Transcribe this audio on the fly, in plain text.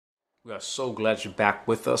We are so glad you're back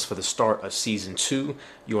with us for the start of season 2.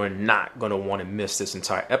 You are not going to want to miss this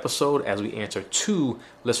entire episode as we answer 2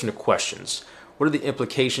 listener questions. What are the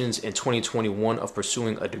implications in 2021 of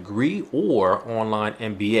pursuing a degree or online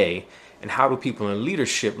MBA? And how do people in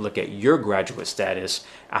leadership look at your graduate status?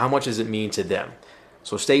 And how much does it mean to them?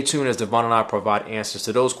 So stay tuned as Devon and I provide answers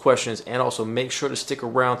to those questions, and also make sure to stick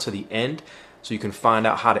around to the end so you can find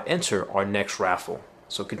out how to enter our next raffle.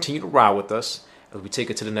 So continue to ride with us as we take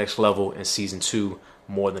it to the next level in season 2,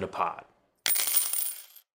 More Than a Pod.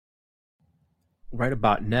 Right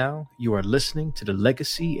about now, you are listening to the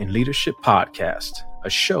Legacy and Leadership Podcast, a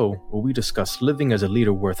show where we discuss living as a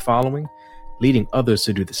leader worth following, leading others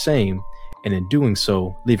to do the same, and in doing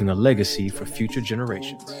so, leaving a legacy for future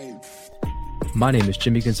generations. My name is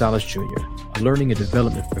Jimmy Gonzalez Jr., a learning and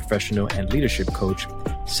development professional and leadership coach,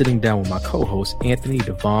 sitting down with my co-host, Anthony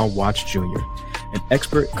Devon Watts Jr., an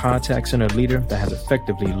expert contact center leader that has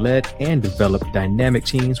effectively led and developed dynamic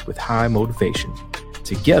teams with high motivation.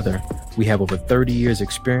 Together, we have over 30 years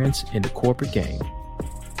experience in the corporate game.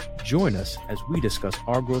 Join us as we discuss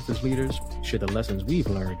our growth as leaders, share the lessons we've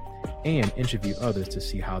learned, and interview others to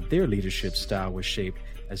see how their leadership style was shaped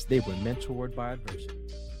as they were mentored by adversity.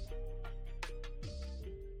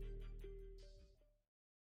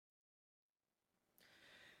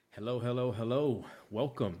 Hello, hello, hello.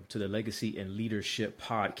 Welcome to the Legacy and Leadership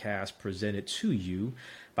Podcast presented to you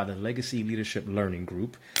by the Legacy Leadership Learning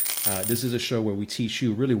Group. This is a show where we teach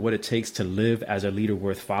you really what it takes to live as a leader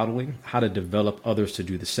worth following, how to develop others to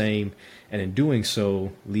do the same, and in doing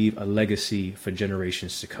so, leave a legacy for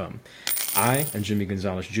generations to come. I am Jimmy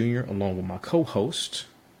Gonzalez Jr., along with my co-host,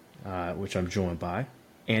 which I'm joined by,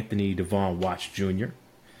 Anthony Devon Watts Jr.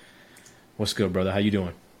 What's good, brother? How you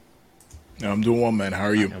doing? I'm doing well, man. How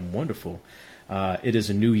are you? I'm wonderful. It is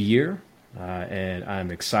a new year, and I'm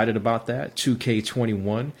excited about that.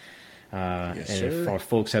 2K21. Yes, and sir. if our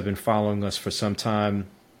folks have been following us for some time,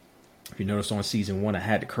 if you noticed on season 1, I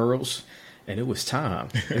had the curls, and it was time.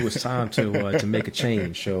 It was time to make a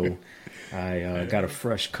change. So I got a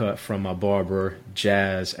fresh cut from my barber,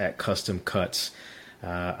 Jazz at Custom Cuts,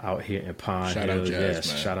 out here in Pine Shout Hill. out Jazz, Yes,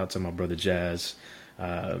 man. shout out to my brother Jazz.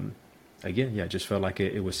 Again, yeah, just felt like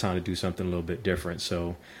it was time to do something a little bit different.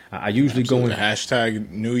 So I usually go in.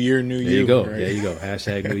 Hashtag New Year, New You. There you go. Right? There you go.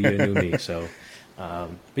 Hashtag New Year, New Me. So,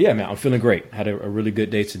 but yeah, man, I'm feeling great. Had a really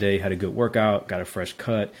good day today. Had a good workout. Got a fresh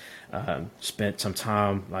cut. Spent some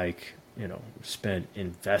time,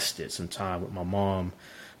 invested some time with my mom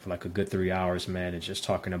for like a good 3 hours, man, and just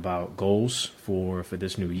talking about goals for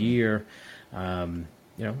this new year. And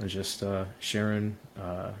just sharing,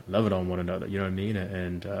 loving on one another, you know what I mean?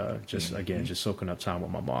 And just soaking up time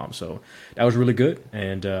with my mom. So that was really good.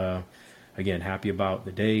 And again, happy about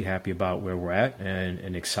the day, happy about where we're at,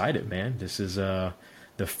 and excited, man. This is the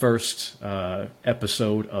first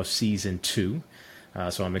episode of season 2.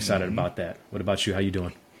 So I'm excited about that. What about you? How you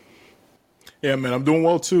doing? Yeah, man, I'm doing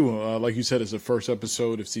well, too. Like you said, it's the first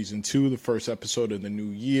episode of season 2, the first episode of the new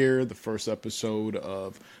year, the first episode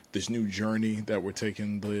of this new journey that we're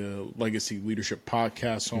taking the Legacy Leadership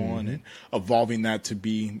Podcast on and evolving that to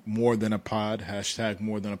be more than a pod, hashtag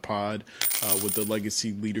more than a pod, with the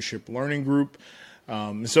Legacy Leadership Learning Group.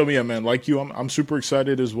 So, yeah, man, like you, I'm super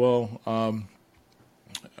excited as well.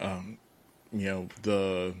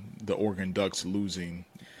 The Oregon Ducks losing,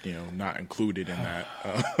 not included in that.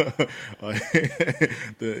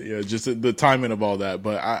 Just the timing of all that.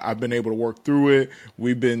 But I've been able to work through it.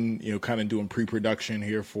 We've been, kind of doing pre-production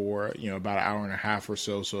here for, about an hour and a half or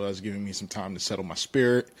so. So that's giving me some time to settle my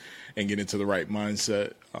spirit and get into the right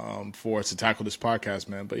mindset for us to tackle this podcast,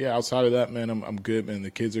 man. But yeah, outside of that, man, I'm good, man. The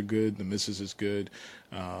kids are good. The missus is good.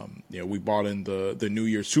 We bought in the New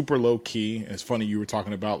Year super low key. And it's funny you were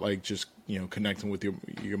talking about like just connecting with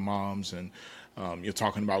your moms and you're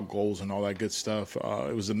talking about goals and all that good stuff.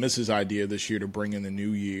 It was the missus' idea this year to bring in the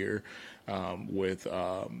new year with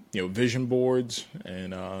vision boards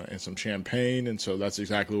and some champagne, and so that's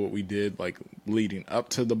exactly what we did. Like leading up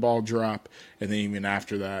to the ball drop, and then even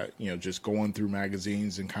after that, just going through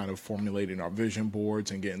magazines and kind of formulating our vision boards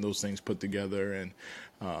and getting those things put together. And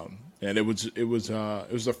it was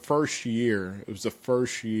the first year. It was the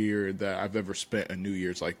first year that I've ever spent a New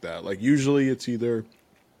Year's like that. Like usually it's either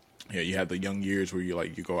you had the young years where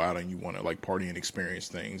you go out and you want to like party and experience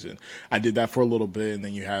things. And I did that for a little bit. And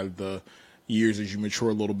then you have the years as you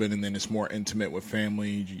mature a little bit, and then it's more intimate with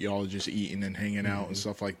family. Y'all just eating and hanging out and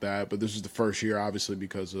stuff like that. But this is the first year, obviously,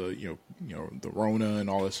 because of, the Rona and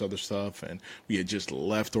all this other stuff. And we had just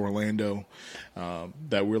left Orlando,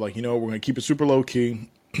 that we're like, we're going to keep it super low key.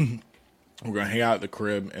 We're going to hang out at the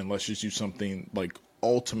crib and let's just do something like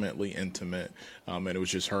ultimately intimate. And it was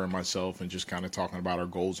just her and myself and just kind of talking about our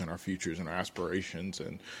goals and our futures and our aspirations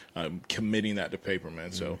and committing that to paper,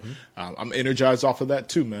 man. So I'm energized off of that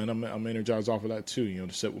too, man. I'm energized off of that too, you know,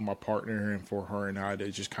 to sit with my partner and for her and I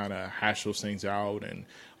to just kind of hash those things out and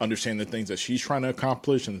understand the things that she's trying to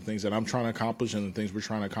accomplish and the things that I'm trying to accomplish and the things we're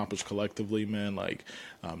trying to accomplish collectively, man. Like,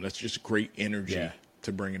 that's just great energy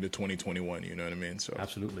to bring into 2021. You know what I mean? So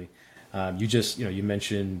absolutely. You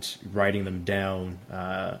mentioned writing them down,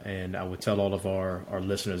 and I would tell all of our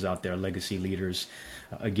listeners out there, legacy leaders,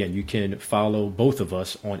 again, you can follow both of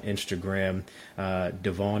us on Instagram,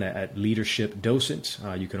 Devon at Leadership Docent.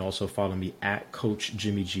 You can also follow me at Coach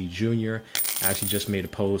Jimmy G Jr. I actually just made a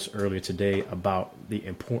post earlier today about the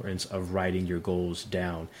importance of writing your goals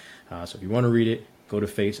down. So if you want to read it, go to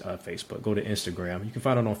Facebook, go to Instagram. You can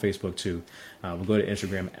find it on Facebook too. We'll go to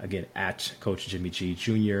Instagram again at Coach Jimmy G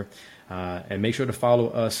Jr. And make sure to follow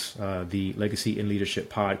us, the Legacy and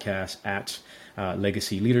Leadership podcast at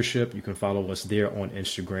Legacy Leadership. You can follow us there on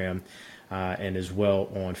Instagram and as well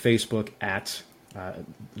on Facebook at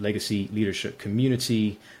Legacy Leadership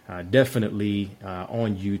Community. Definitely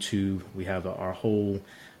on YouTube. We have our whole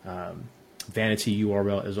vanity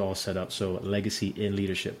URL is all set up. So Legacy in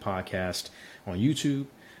Leadership podcast on YouTube,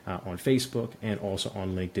 on Facebook, and also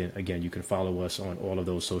on LinkedIn. Again, you can follow us on all of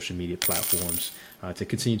those social media platforms to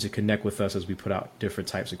continue to connect with us as we put out different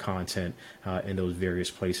types of content in those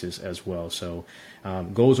various places as well. So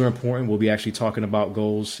goals are important. We'll be actually talking about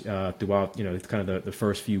goals throughout, kind of the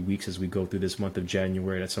first few weeks as we go through this month of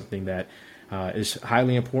January. That's something that is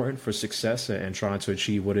highly important for success and trying to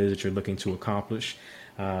achieve what it is that you're looking to accomplish.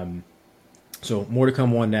 So more to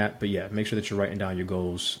come on that, but yeah, make sure that you're writing down your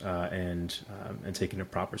goals and taking the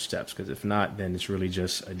proper steps. Because if not, then it's really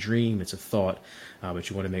just a dream, it's a thought, but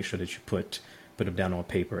you want to make sure that you put them down on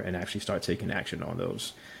paper and actually start taking action on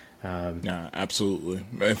those. Yeah, absolutely.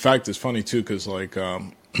 In fact, it's funny too, because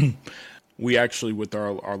we actually, with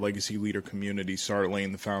our legacy leader community, started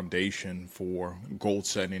laying the foundation for goal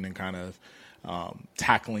setting and kind of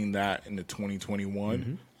tackling that into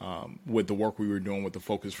 2021 with the work we were doing with the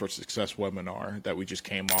Focus for Success webinar that we just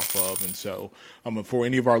came off of. And so for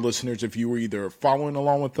any of our listeners, if you were either following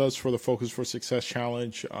along with us for the Focus for Success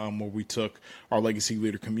Challenge, where we took our legacy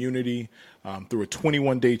leader community through a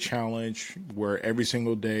 21-day challenge where every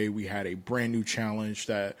single day we had a brand new challenge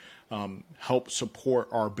that help support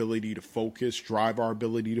our ability to focus, drive our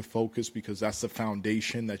ability to focus, because that's the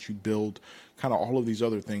foundation that you build kind of all of these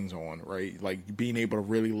other things on, right? Like being able to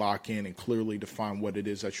really lock in and clearly define what it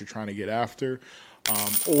is that you're trying to get after.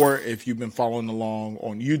 Or if you've been following along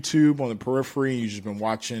on YouTube on the periphery, you've just been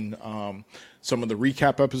watching some of the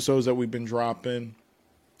recap episodes that we've been dropping.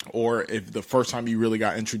 Or if the first time you really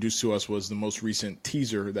got introduced to us was the most recent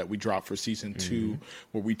teaser that we dropped for season 2,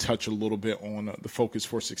 where we touch a little bit on the Focus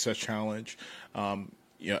for Success Challenge.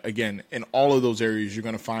 Again, in all of those areas, you're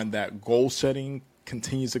going to find that goal setting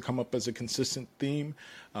continues to come up as a consistent theme.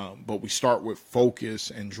 But we start with focus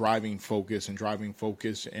and driving focus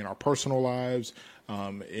in our personal lives,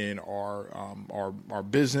 in our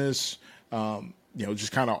business,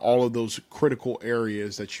 just kind of all of those critical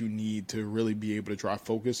areas that you need to really be able to drive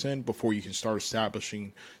focus in before you can start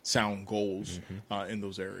establishing sound goals in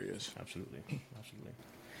those areas. Absolutely.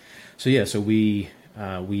 So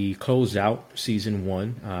we closed out season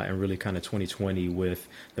 1 and really kind of 2020 with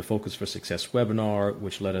the Focus for Success webinar,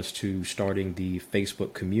 which led us to starting the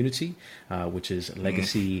Facebook community, which is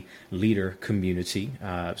Legacy Leader Community.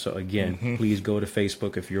 So again, please go to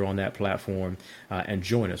Facebook if you're on that platform and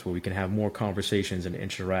join us, where we can have more conversations and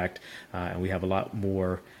interact. And we have a lot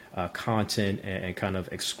more content and kind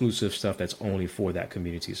of exclusive stuff that's only for that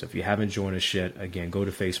community. So if you haven't joined us yet, again, go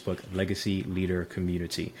to Facebook, Legacy Leader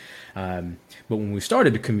Community. But when we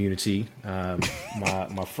started the community,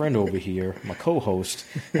 my friend over here, my co-host,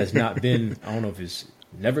 has not been, I don't know if he's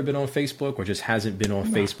never been on Facebook or just hasn't been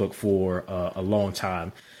on Facebook for a long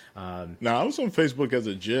time. No, I was on Facebook as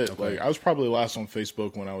a jit. Okay. Like I was probably last on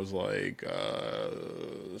Facebook when I was like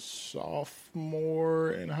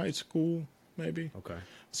sophomore in high school, maybe. Okay.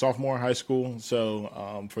 Sophomore in high school.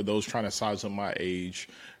 So for those trying to size up my age,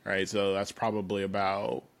 right? So that's probably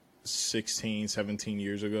about 16, 17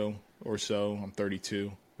 years ago or so. I'm 32,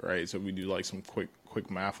 right? So we do like some quick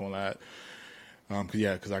math on that.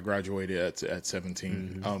 Because I graduated at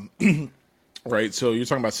 17. Right. So you're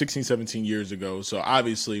talking about 16, 17 years ago. So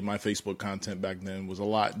obviously my Facebook content back then was a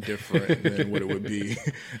lot different than what it would be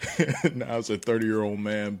now as a 30-year-old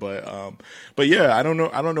man. But yeah, I don't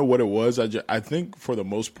know what it was. I think for the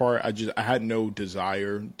most part, I had no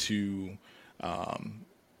desire to,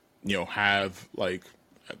 have like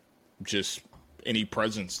just any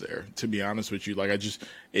presence there, to be honest with you. Like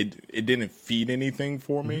it didn't feed anything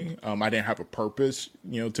for me. I didn't have a purpose,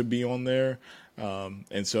 to be on there.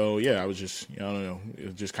 And so, yeah, I was just, I don't know, it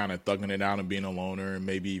was just kind of thugging it out and being a loner and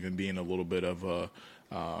maybe even being a little bit of a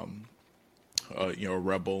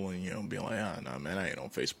rebel and, being like, no, man, I ain't on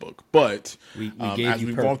Facebook. But as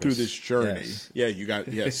we've gone through this journey,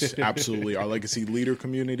 yes, absolutely. Our legacy leader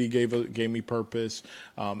community gave me purpose.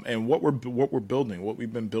 And what we're building, what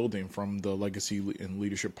we've been building from the Legacy and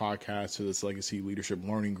Leadership podcast to this Legacy Leadership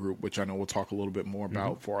Learning Group, which I know we'll talk a little bit more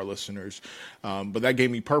about for our listeners. But that gave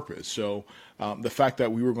me purpose. So the fact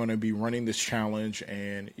that we were going to be running this challenge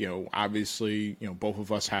and, obviously, both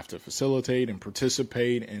of us have to facilitate and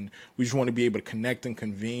participate, and we just want to be able to connect and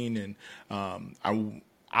convene. And I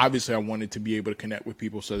wanted to be able to connect with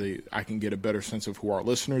people so that I can get a better sense of who our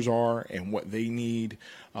listeners are and what they need,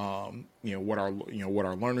 what our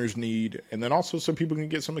learners need. And then also so people can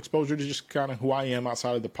get some exposure to just kind of who I am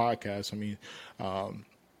outside of the podcast. I mean,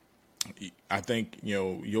 I think,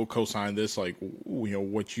 you'll co-sign this, like,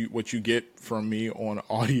 what you get from me on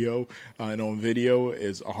audio and on video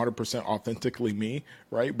is 100% authentically me,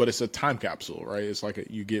 right? But it's a time capsule, right? It's like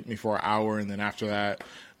you get me for an hour, and then after that,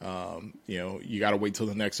 you got to wait till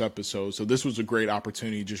the next episode. So this was a great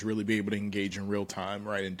opportunity to just really be able to engage in real time,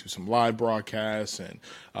 right? And do some live broadcasts and,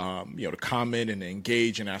 to comment and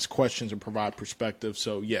engage and ask questions and provide perspective.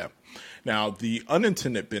 So, yeah. Now, the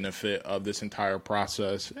unintended benefit of this entire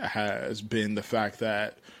process has been the fact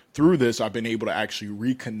that through this, I've been able to actually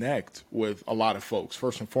reconnect with a lot of folks.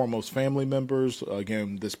 First and foremost, family members.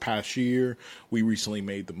 Again, this past year, we recently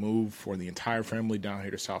made the move for the entire family down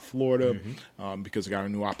here to South Florida because I got a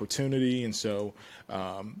new opportunity. And so,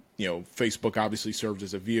 Facebook obviously served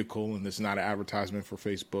as a vehicle, and this is not an advertisement for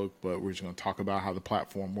Facebook, but we're just going to talk about how the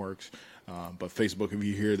platform works. But Facebook, if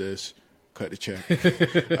you hear this, cut the check.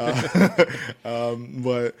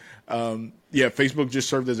 Facebook just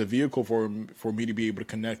served as a vehicle for me to be able to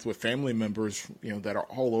connect with family members, that are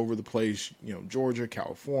all over the place, Georgia,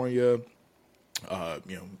 California,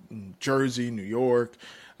 Jersey, New York,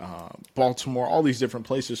 Baltimore, all these different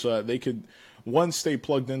places, so that they could, one, stay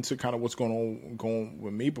plugged into kind of what's going on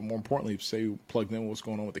with me, but more importantly, stay plugged in with what's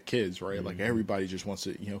going on with the kids, right? Like everybody just wants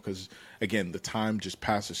to, because again, the time just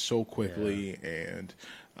passes so quickly, and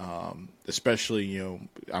especially,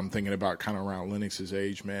 I'm thinking about kind of around Lennox's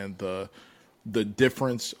age, man, the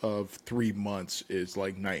difference of 3 months is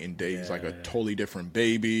like night and day. He's like a totally different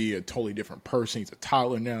baby, a totally different person. He's a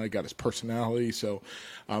toddler now. He got his personality. So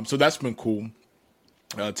that's been cool.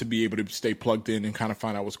 To be able to stay plugged in and kind of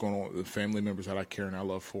find out what's going on with the family members that I care and I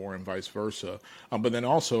love for, and vice versa. But then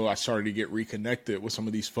also I started to get reconnected with some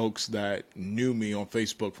of these folks that knew me on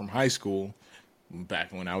Facebook from high school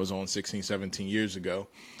back when I was on 16, 17 years ago.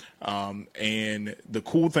 And the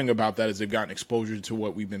cool thing about that is they've gotten exposure to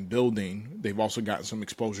what we've been building. They've also gotten some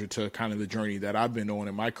exposure to kind of the journey that I've been on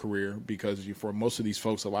in my career, because for most of these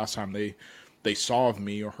folks, the last time they saw of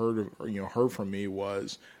me or heard from me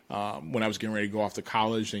was when I was getting ready to go off to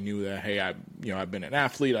college. They knew that, hey, I've been an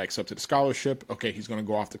athlete. I accepted a scholarship. Okay, he's going to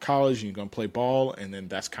go off to college and he's going to play ball, and then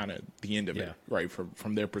that's kind of the end of it, right?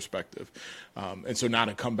 From their perspective. And so now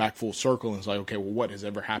to come back full circle and it's like, okay, well, what has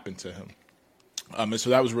ever happened to him? And so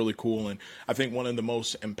that was really cool. And I think one of the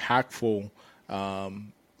most impactful,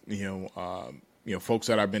 folks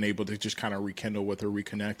that I've been able to just kind of rekindle with or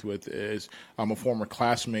reconnect with is a former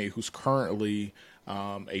classmate who's currently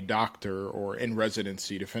a doctor or in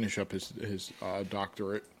residency to finish up his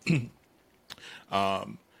doctorate.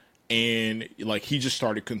 And like he just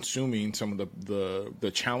started consuming some of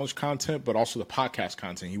the challenge content, but also the podcast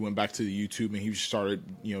content. He went back to the YouTube and he just started,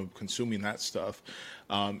 consuming that stuff.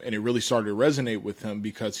 And it really started to resonate with him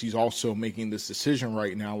because he's also making this decision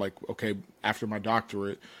right now. Like, okay, after my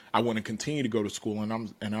doctorate, I want to continue to go to school.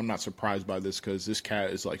 And I'm not surprised by this because this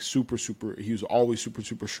cat is like super, he was always super,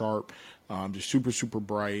 super sharp, just super, super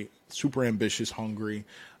bright, super ambitious, hungry.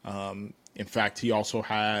 In fact, he also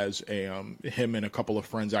has him and a couple of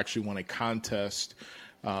friends actually won a contest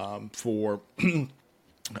for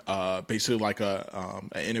basically like an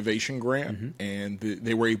innovation grant, and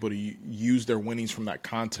they were able to use their winnings from that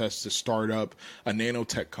contest to start up a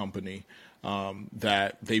nanotech company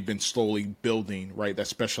that they've been slowly building, right, that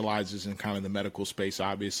specializes in kind of the medical space.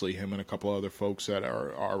 Obviously, him and a couple other folks that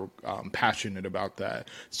are passionate about that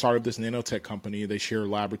started this nanotech company. They share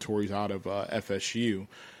laboratories out of FSU.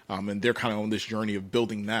 And they're kind of on this journey of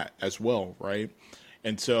building that as well, right?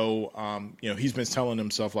 And so, he's been telling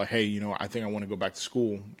himself like, hey, I think I want to go back to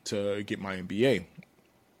school to get my MBA.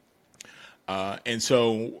 And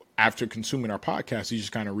so after consuming our podcast, he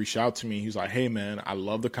just kind of reached out to me. He's like, "Hey man, I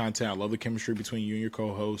love the content. I love the chemistry between you and your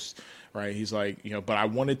co-host." Right. He's like, but I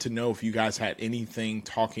wanted to know if you guys had anything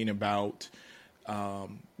talking about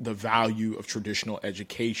the value of traditional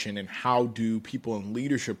education and how do people in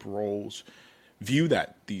leadership roles view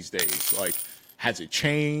that these days? Like, has it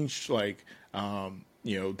changed? Like,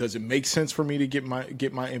 does it make sense for me to get my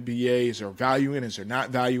MBA? Is there value in it? Is there not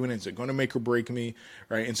value in it? Is it going to make or break me?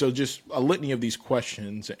 Right. And so just a litany of these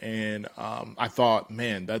questions. And I thought,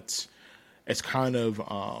 man, it's kind of,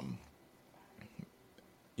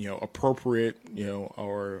 appropriate,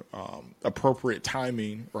 or appropriate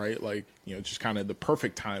timing, right? Like, just kind of the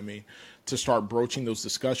perfect timing to start broaching those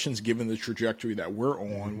discussions, given the trajectory that we're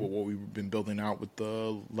on with what we've been building out with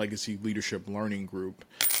the Legacy Leadership Learning Group.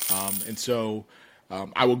 And so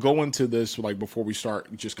I will go into this, like, before we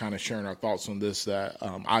start just kind of sharing our thoughts on this, that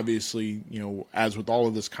obviously, as with all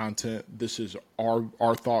of this content, this is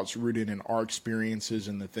our thoughts rooted in our experiences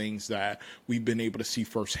and the things that we've been able to see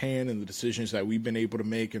firsthand and the decisions that we've been able to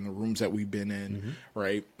make in the rooms that we've been in,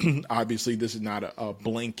 right? Obviously, this is not a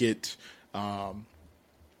blanket,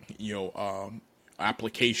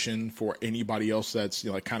 application for anybody else that's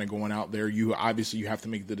kind of going out there. You have to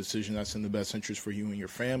make the decision that's in the best interest for you and your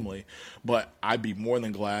family. But I'd be more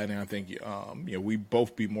than glad, and I think we'd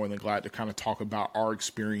both be more than glad to kind of talk about our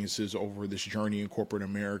experiences over this journey in corporate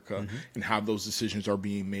America and how those decisions are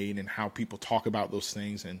being made and how people talk about those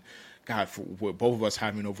things. And God, for both of us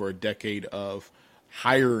having over a decade of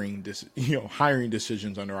hiring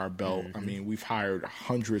decisions under our belt. I mean, we've hired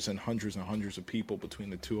hundreds and hundreds and hundreds of people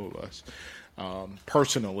between the two of us.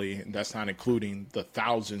 Personally, and that's not including the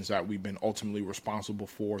thousands that we've been ultimately responsible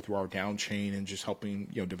for through our down chain and just helping,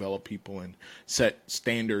 develop people and set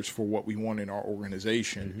standards for what we want in our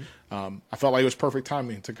organization. I felt like it was perfect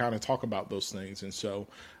timing to kind of talk about those things. And so,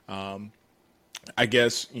 I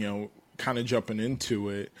guess, kind of jumping into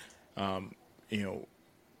it,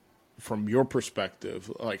 from your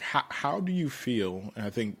perspective, like how do you feel, and I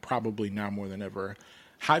think probably now more than ever,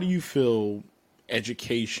 how do you feel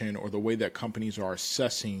education or the way that companies are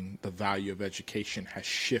assessing the value of education has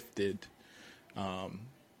shifted,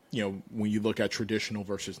 when you look at traditional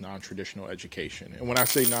versus non-traditional education? And when I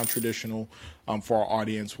say non-traditional, for our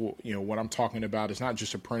audience, what I'm talking about is not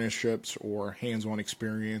just apprenticeships or hands-on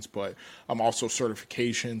experience, but also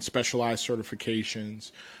certification, specialized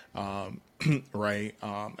certifications, right?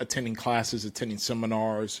 Attending classes, attending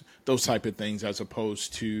seminars, those type of things, as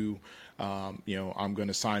opposed to, I'm going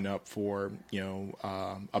to sign up for,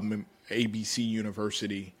 ABC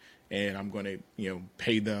University and I'm going to,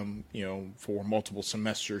 pay them, for multiple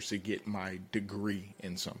semesters to get my degree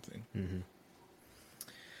in something.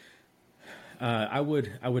 I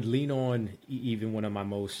would lean on even one of my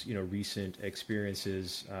most, recent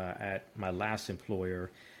experiences at my last employer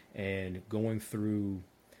and going through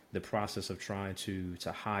the process of trying to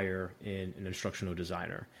hire an instructional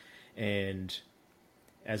designer. And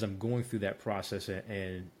as I'm going through that process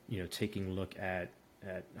and taking a look at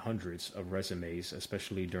hundreds of resumes,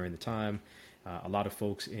 especially during the time, a lot of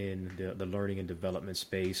folks in the learning and development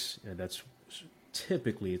space, that's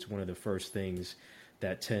typically, it's one of the first things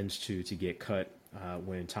that tends to get cut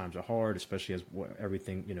when times are hard, especially as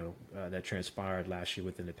everything, that transpired last year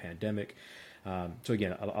within the pandemic. So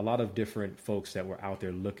again, a lot of different folks that were out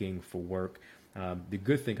there looking for work. The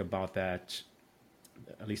good thing about that,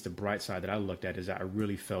 at least the bright side that I looked at, is that I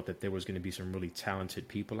really felt that there was going to be some really talented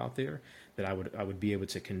people out there that I would be able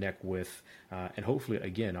to connect with, and hopefully,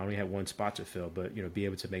 again, I only had one spot to fill, but be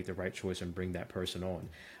able to make the right choice and bring that person on.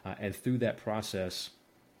 And through that process,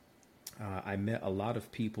 I met a lot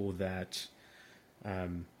of people that,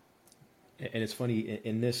 and it's funny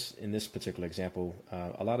in this particular example,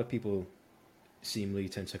 a lot of people seemingly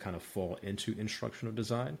tend to kind of fall into instructional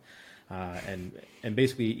design. And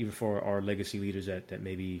basically, even for our legacy leaders that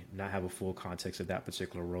maybe not have a full context of that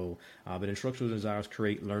particular role, but instructional designers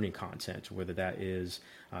create learning content, whether that is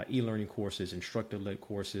e-learning courses, instructor-led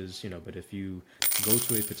courses, but if you go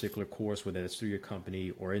to a particular course, whether it's through your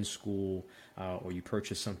company or in school, or you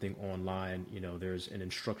purchase something online, there's an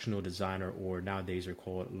instructional designer, or nowadays they're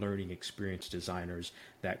called learning experience designers,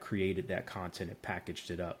 that created that content and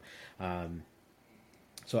packaged it up.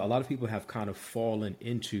 So a lot of people have kind of fallen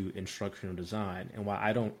into instructional design. And while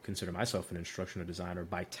I don't consider myself an instructional designer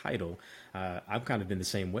by title, I've kind of been the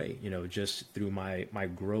same way, just through my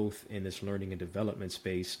growth in this learning and development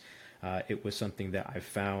space. It was something that I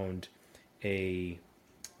found an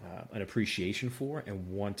appreciation for and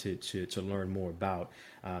wanted to learn more about.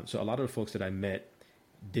 So a lot of the folks that I met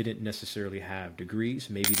didn't necessarily have degrees.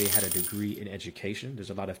 Maybe they had a degree in education.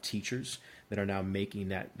 There's a lot of teachers that are now making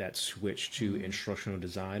that switch to instructional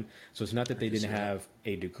design. So it's not that they didn't have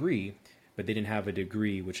a degree, but they didn't have a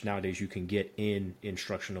degree, which nowadays you can get in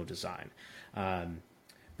instructional design.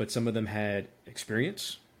 But some of them had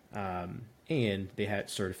experience, and they had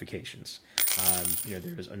certifications.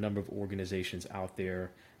 There's a number of organizations out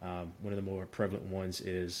there. One of the more prevalent ones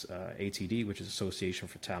is ATD, which is Association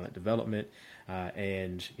for Talent Development.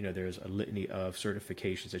 And there's a litany of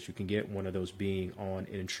certifications that you can get, one of those being on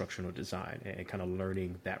instructional design and kind of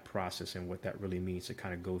learning that process and what that really means to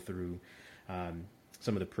kind of go through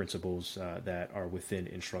some of the principles that are within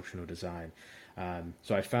instructional design.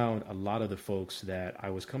 So I found a lot of the folks that I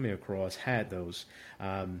was coming across had those.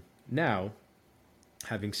 Now,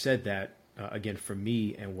 having said that, again, for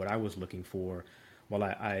me and what I was looking for, while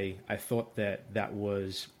I thought that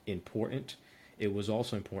was important, it was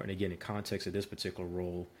also important, again, in context of this particular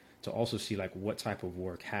role, to also see like what type of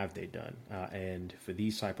work have they done. And for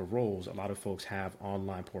these type of roles, a lot of folks have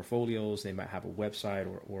online portfolios. They might have a website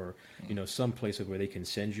or some places where they can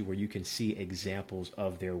send you where you can see examples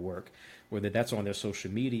of their work, whether that's on their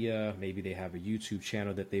social media. Maybe they have a YouTube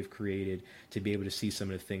channel that they've created to be able to see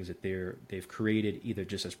some of the things that they've created, either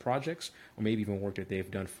just as projects or maybe even work that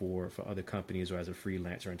they've done for other companies or as a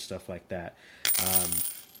freelancer and stuff like that.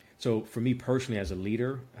 So for me personally, as a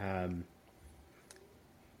leader, and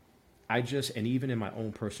even in my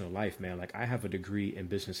own personal life, man, like I have a degree in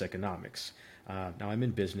business economics. Now I'm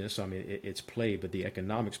in business, so I mean, it's played, but the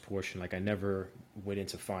economics portion, like I never went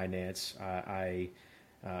into finance. I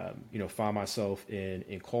found myself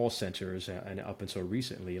in call centers, and up until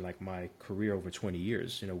recently, like my career over 20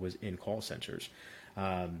 years, was in call centers.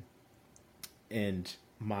 And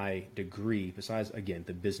my degree, besides, again,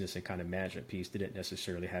 the business and kind of management piece, didn't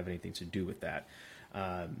necessarily have anything to do with that.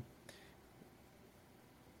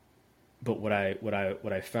 But what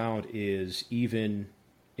I found is even,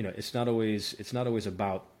 it's not always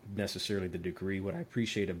about necessarily the degree. What I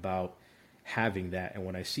appreciate about having that, and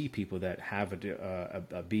when I see people that have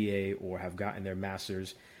a BA or have gotten their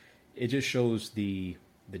master's, it just shows the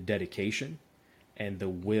dedication and the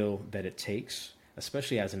will that it takes,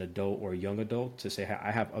 especially as an adult or a young adult, to say,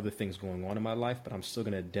 I have other things going on in my life, but I'm still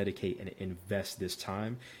going to dedicate and invest this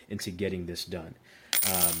time into getting this done.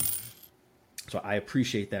 So I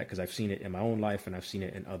appreciate that because I've seen it in my own life and I've seen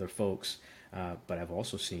it in other folks. But I've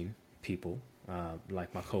also seen people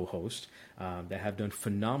like my co-host that have done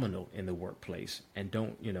phenomenal in the workplace and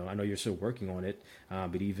don't, I know you're still working on it,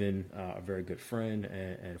 but even a very good friend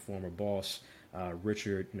and former boss,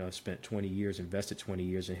 Richard, spent 20 years, invested 20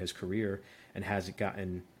 years in his career and hasn't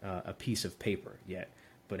gotten a piece of paper yet,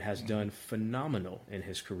 but has done phenomenal in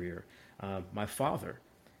his career. My father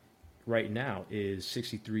right now is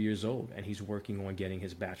 63 years old and he's working on getting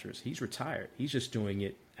his bachelor's. He's retired. He's just doing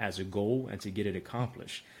it as a goal and to get it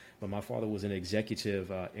accomplished. But my father was an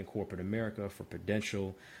executive in corporate America for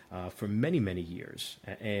Prudential for many, many years,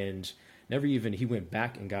 and never even, he went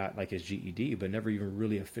back and got like his GED, but never even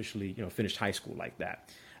really officially, finished high school like that.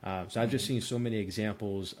 So I've just seen so many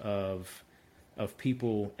examples of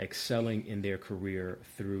people excelling in their career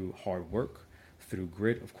through hard work, through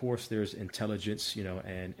grit. Of course, there's intelligence,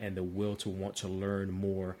 and the will to want to learn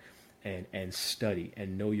more and study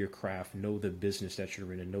and know your craft, know the business that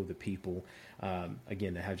you're in, and know the people,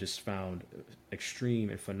 again, that have just found extreme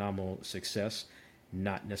and phenomenal success,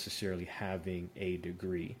 not necessarily having a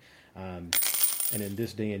degree. And in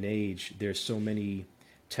this day and age, there's so many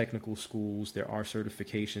technical schools. There are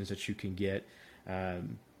certifications that you can get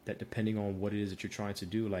that, depending on what it is that you're trying to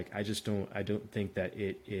do, like I don't think that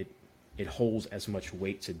it holds as much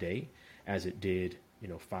weight today as it did,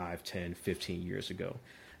 5, 10, 15 years ago.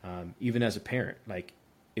 Even as a parent, like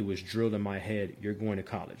it was drilled in my head, you're going to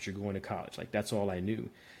college. Like that's all I knew.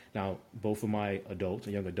 Now, both of my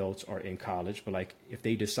young adults are in college, but like if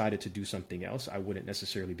they decided to do something else, I wouldn't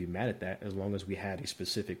necessarily be mad at that, as long as we had a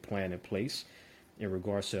specific plan in place in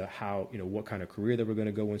regards to how, what kind of career they were going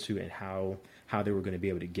to go into and how they were going to be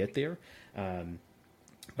able to get there.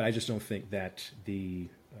 But I just don't think that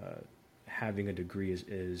having a degree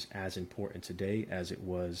is as important today as it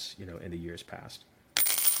was, in the years past.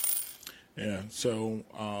 Yeah. So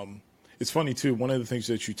it's funny too. One of the things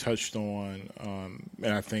that you touched on,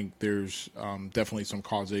 and I think there's definitely some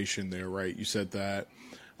causation there, right? You said that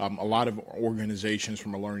a lot of organizations,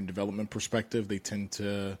 from a learning development perspective, they tend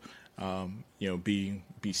to,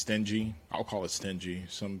 be stingy. I'll call it stingy.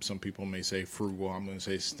 Some people may say frugal. I'm going to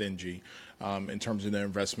say stingy in terms of their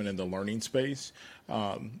investment in the learning space.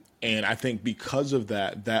 And I think because of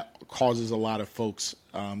that causes a lot of folks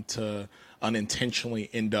to unintentionally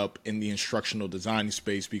end up in the instructional design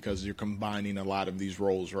space because you're combining a lot of these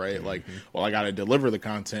roles, right? Mm-hmm. Like, well, I got to deliver the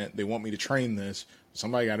content. They want me to train this.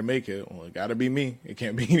 Somebody got to make it. Well, it got to be me. It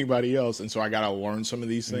can't be anybody else. And so I got to learn some of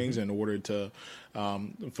these things in order to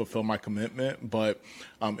fulfill my commitment. But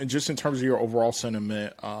and just in terms of your overall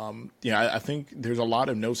sentiment, I think there's a lot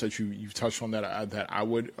of notes that you've touched on that I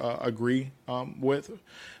would agree with.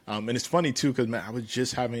 And it's funny too, because man, I was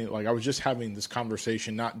just having this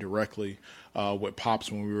conversation, not directly with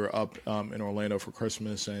Pops when we were up in Orlando for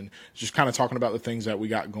Christmas, and just kind of talking about the things that we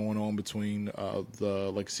got going on between the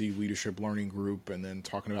Legacy Leadership Learning Group, and then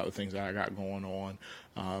talking about the things that I got going on,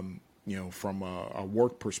 from a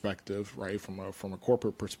work perspective, right, from a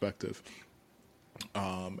corporate perspective.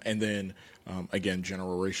 And then, again,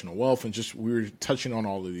 generational wealth, and just, we were touching on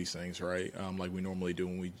all of these things, right? Like we normally do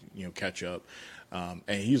when we, catch up.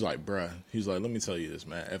 And he's like, bruh, let me tell you this,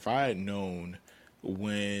 man. If I had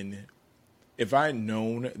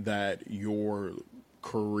known that your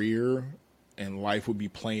career and life would be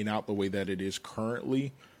playing out the way that it is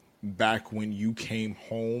currently back when you came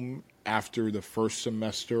home after the first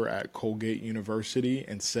semester at Colgate University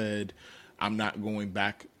and said, I'm not going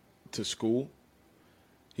back to school.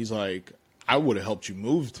 He's like, I would have helped you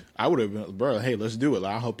move. I would have been, bro, hey, let's do it.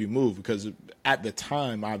 I'll help you move. Because at the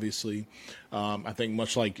time, obviously, I think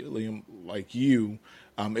much like Liam, like you,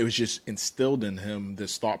 it was just instilled in him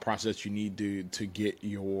this thought process you need to get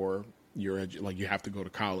your like you have to go to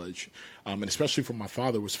college. And especially for my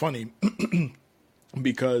father, it was funny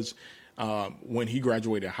because when he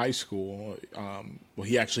graduated high school,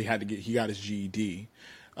 he actually he got his GED.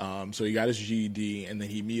 So he got his GED and then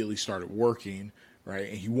he immediately started working.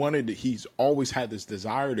 Right. And he's always had this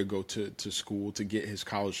desire to go to school to get his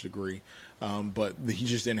college degree. But he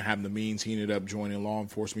just didn't have the means. He ended up joining law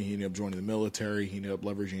enforcement. He ended up joining the military. He ended up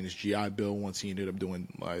leveraging his GI Bill once he ended up doing,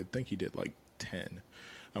 I think he did like 10.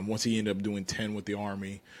 Once he ended up doing 10 with the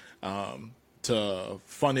Army to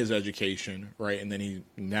fund his education. Right. And then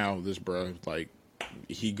this bro, like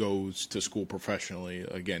he goes to school professionally.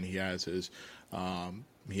 Again, he has his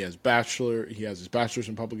his bachelor's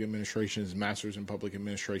in public administration, his master's in public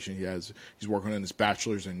administration. He's working on his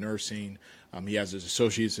bachelor's in nursing. He has his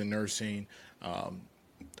associates in nursing.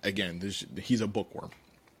 Again, he's a bookworm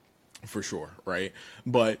for sure, right?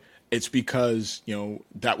 But it's because,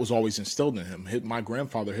 that was always instilled in him. My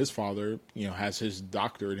grandfather, his father, has his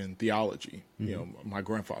doctorate in theology. Mm-hmm. My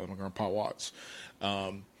grandpa Watts.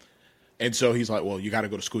 And so he's like, well, you got to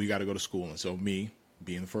go to school. And so me,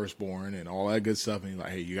 being the firstborn and all that good stuff, and he's like,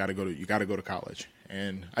 hey, you got to go to college.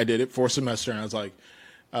 And I did it for a semester, and I was like,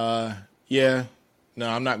 no,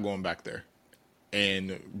 I'm not going back there.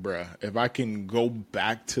 And bruh, if I can go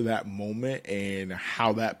back to that moment and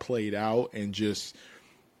how that played out, and just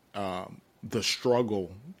the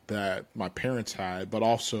struggle that my parents had, but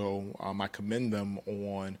also I commend them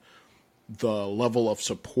on the level of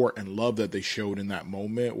support and love that they showed in that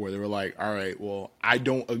moment, where they were like, all right, well, I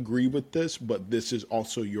don't agree with this, but this is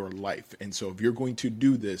also your life. And so if you're going to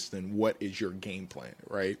do this, then what is your game plan?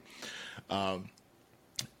 Right.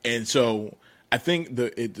 And so I think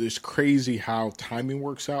it's crazy how timing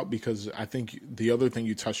works out, because I think the other thing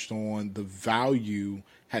you touched on, the value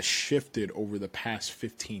has shifted over the past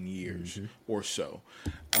 15 years or so.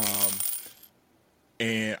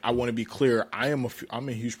 And I want to be clear, I'm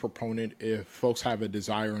a huge proponent. If folks have a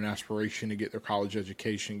desire and aspiration to get their college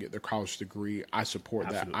education, get their college degree, I support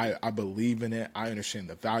Absolutely. That. I believe in it. I understand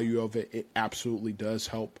the value of it. It absolutely does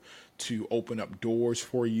help to open up doors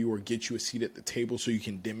for you or get you a seat at the table so you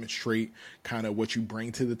can demonstrate kind of what you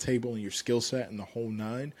bring to the table and your skill set and the whole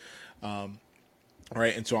nine.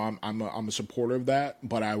 Right. And so I'm a supporter of that,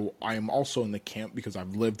 but I am also in the camp, because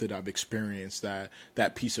I've lived it. I've experienced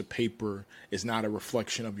that piece of paper is not a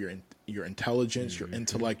reflection of your intelligence, your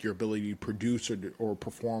intellect, your ability to produce or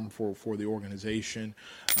perform for the organization.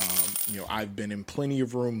 I've been in plenty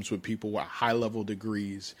of rooms with people with high level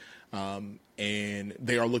degrees, and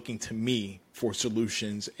they are looking to me for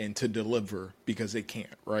solutions and to deliver because they can't.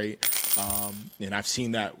 Right. And I've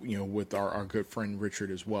seen that, with our good friend Richard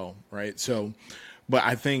as well. Right. So, but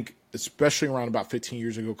I think, especially around about 15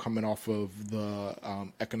 years ago, coming off of the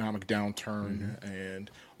economic downturn and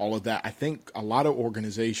all of that, I think a lot of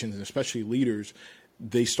organizations, and especially leaders,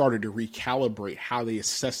 they started to recalibrate how they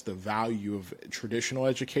assess the value of traditional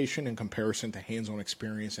education in comparison to hands-on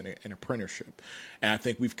experience and apprenticeship. And I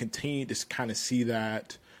think we've continued to kind of see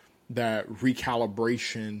that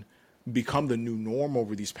recalibration become the new norm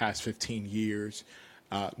over these past 15 years.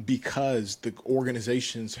 Because the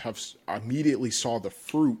organizations have immediately saw the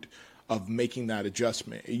fruit of making that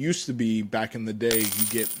adjustment. It used to be back in the day, you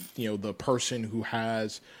get, the person who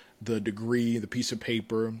has the degree, the piece of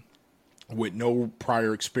paper, with no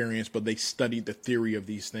prior experience, but they studied the theory of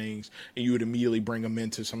these things, and you would immediately bring them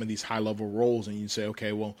into some of these high level roles, and you'd say,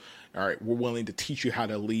 okay, well, all right, we're willing to teach you how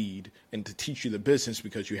to lead and to teach you the business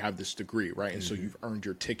because you have this degree, right? And so you've earned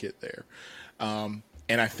your ticket there. And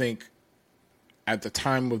I think at the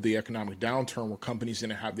time of the economic downturn, where companies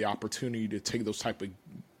didn't have the opportunity to take those type of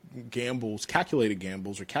gambles, calculated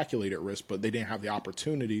gambles or calculated risk, but they didn't have the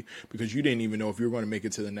opportunity because you didn't even know if you were going to make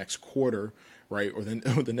it to the next quarter, right, or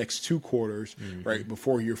the next 2 quarters, right,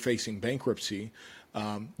 before you're facing bankruptcy.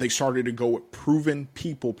 They started to go with proven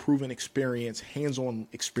people, proven experience, hands-on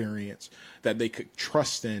experience that they could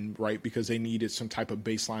trust in, right, because they needed some type of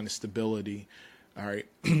baseline of stability, all right,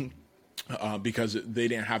 because they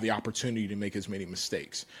didn't have the opportunity to make as many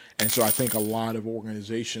mistakes. And so I think a lot of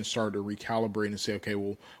organizations started to recalibrate and say, okay,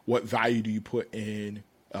 well, what value do you put in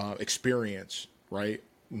experience, right?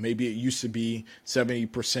 Maybe it used to be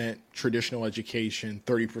 70% traditional education,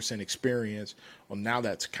 30% experience. Well, now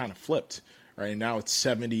that's kind of flipped, right? And now it's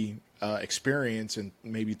 70 experience and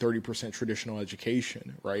maybe 30% traditional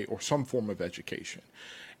education, right? Or some form of education.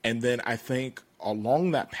 And then I think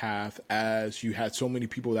along that path, as you had so many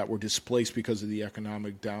people that were displaced because of the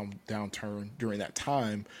economic downturn during that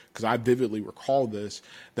time, because I vividly recall this,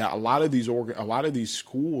 that a lot of these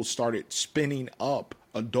schools started spinning up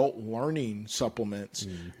adult learning supplements,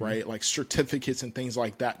 right? Like certificates and things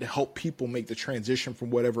like that to help people make the transition from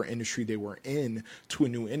whatever industry they were in to a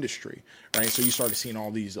new industry, right? So you started seeing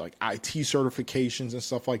all these like IT certifications and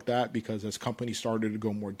stuff like that, because as companies started to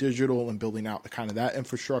go more digital and building out the kind of that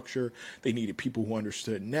infrastructure, they needed people who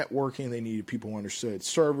understood networking, they needed people who understood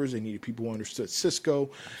servers, they needed people who understood Cisco.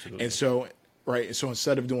 Absolutely. And so, right, so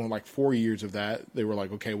instead of doing like 4 years of that, they were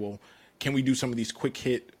like, okay, well, can we do some of these quick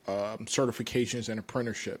hit certifications and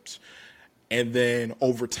apprenticeships? And then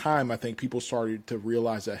over time, I think people started to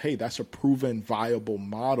realize that, hey, that's a proven viable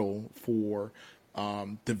model for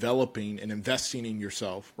developing and investing in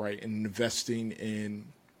yourself, right? And investing in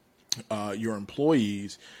your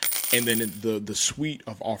employees. And then the suite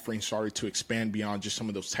of offerings started to expand beyond just some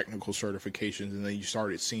of those technical certifications. And then you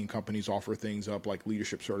started seeing companies offer things up like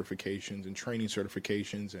leadership certifications and training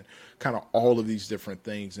certifications and kind of all of these different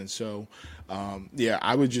things. And so,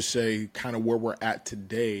 I would just say kind of where we're at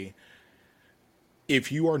today, if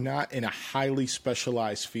you are not in a highly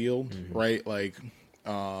specialized field, right? Like,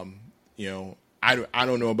 I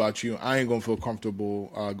don't know about you. I ain't going to feel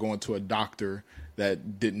comfortable going to a doctor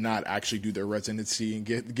that did not actually do their residency and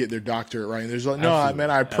get their doctorate, right? And there's like, no,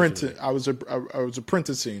 man, I was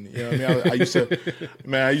apprenticing. You know what I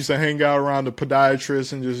mean? I used to hang out around the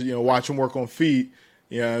podiatrist and just, watch them work on feet.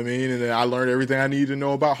 You know what I mean? And then I learned everything I needed to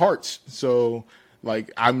know about hearts. So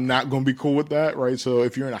like, I'm not going to be cool with that, right? So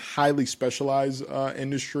if you're in a highly specialized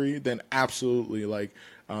industry, then absolutely, like,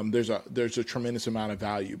 there's a tremendous amount of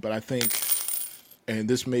value. But I think, and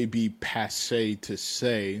this may be passe to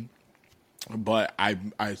say, but I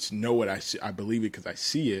know what I see. I believe it because I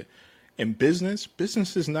see it. In business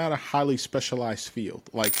is not a highly specialized field.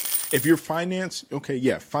 Like if you're finance, okay,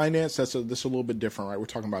 yeah, finance, that's a little bit different, right? We're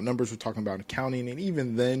talking about numbers, we're talking about accounting, and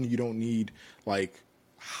even then you don't need like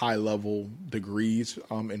high level degrees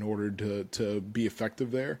in order to be effective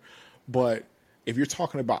there. But if you're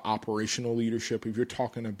talking about operational leadership, if you're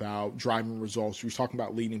talking about driving results, if you're talking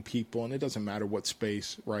about leading people, and it doesn't matter what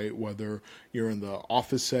space, right? Whether you're in the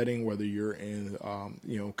office setting, whether you're in,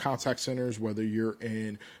 contact centers, whether you're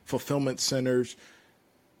in fulfillment centers,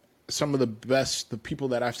 some of the people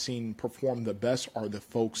that I've seen perform the best are the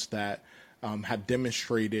folks that have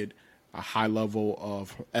demonstrated a high level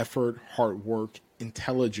of effort, hard work,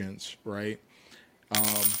 intelligence, right?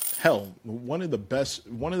 One of the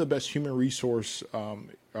best human resource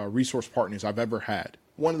partners I've ever had.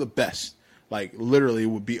 One of the best, like literally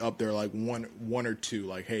would be up there like one or two.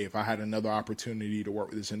 Like, hey, if I had another opportunity to work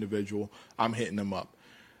with this individual, I'm hitting them up.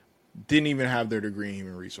 Didn't even have their degree in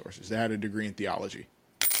human resources. They had a degree in theology.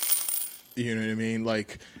 You know what I mean?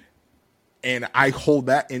 Like, and I hold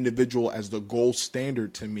that individual as the gold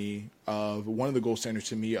standard to me of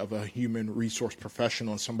a human resource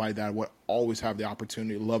professional and somebody that I would always have the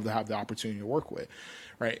opportunity, love to have the opportunity to work with,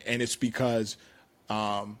 right? And it's because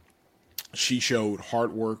she showed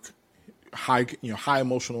hard work, high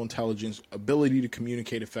emotional intelligence, ability to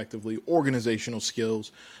communicate effectively, organizational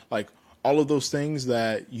skills, like all of those things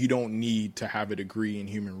that you don't need to have a degree in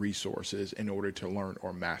human resources in order to learn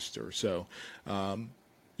or master. So,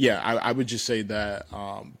 I would just say that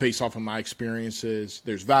based off of my experiences,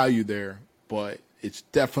 there's value there, but it's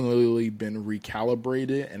definitely been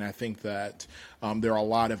recalibrated. And I think that there are a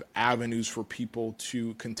lot of avenues for people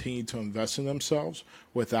to continue to invest in themselves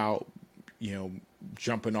without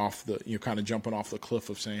jumping off the cliff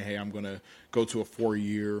of saying, hey, I'm going to go to a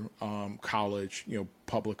 4-year college,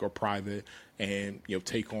 public or private, and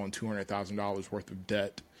take on $200,000 worth of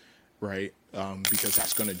debt, right? Because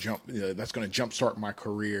that's going to jumpstart my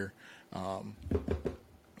career.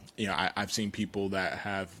 I've seen people that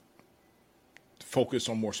have focused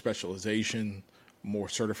on more specialization, more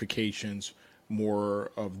certifications,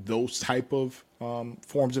 more of those type of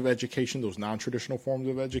forms of education, those non-traditional forms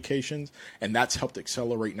of educations, and that's helped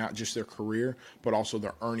accelerate not just their career, but also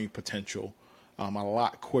their earning potential a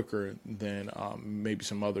lot quicker than maybe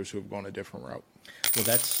some others who have gone a different route. Well,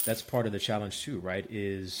 that's part of the challenge too, right?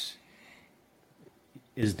 Is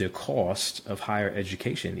the cost of higher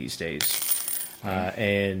education these days,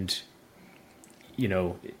 and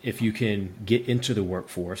if you can get into the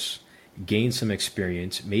workforce, gain some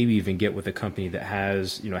experience, maybe even get with a company that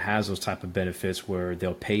has those type of benefits where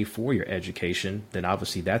they'll pay for your education, then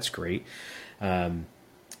obviously that's great. But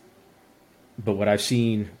what I've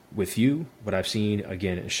seen with you,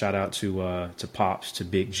 again, shout out to Pops, to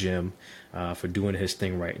Big Jim, for doing his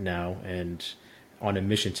thing right now and on a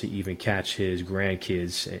mission to even catch his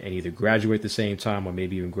grandkids and either graduate at the same time or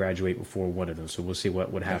maybe even graduate before one of them. So we'll see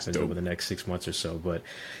what happens over the next 6 months or so. But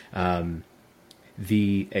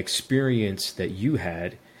the experience that you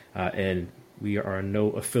had, and we are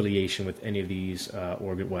no affiliation with any of these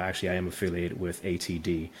well, actually, I am affiliated with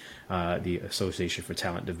ATD, the Association for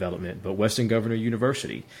Talent Development, but Western Governor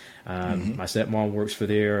University. My stepmom works for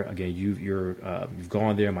there. Again, you've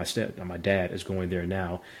gone there. My dad is going there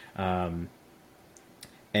now.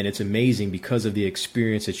 And it's amazing because of the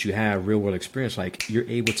experience that you have, real world experience, like you're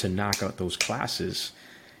able to knock out those classes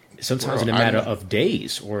sometimes in a matter of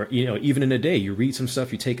days, or, even in a day. You read some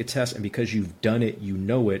stuff, you take a test, and because you've done it,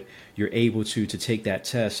 you're able to take that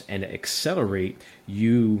test and accelerate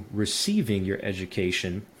you receiving your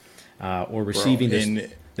education or receiving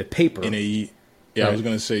the paper. I was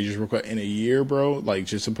going to say, just real quick, in a year, bro, like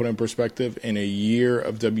just to put in perspective, in a year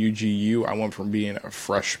of WGU, I went from being a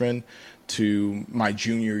freshman to my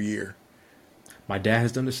junior year. My dad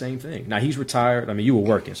has done the same thing. Now, he's retired. I mean, you were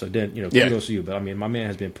working, so then, kudos to you. But I mean, my man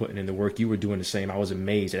has been putting in the work. You were doing the same. I was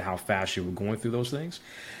amazed at how fast you were going through those things.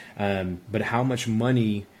 But how much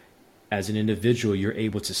money as an individual you're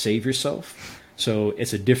able to save yourself. So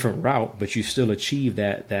it's a different route, but you still achieve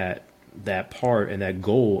that part and that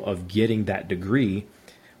goal of getting that degree,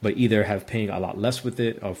 but either have paying a lot less with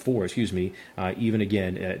it, even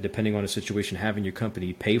again, depending on the situation, having your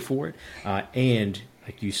company pay for it. And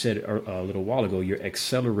like you said a little while ago, you're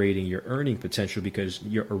accelerating your earning potential because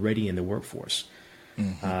you're already in the workforce.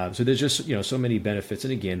 So there's just, so many benefits.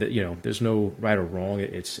 And again, there's no right or wrong.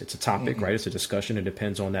 It's a topic, right? It's a discussion. It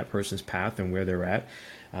depends on that person's path and where they're at.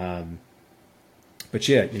 But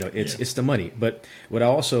it's the money. But what I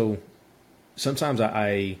also, sometimes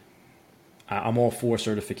I'm all for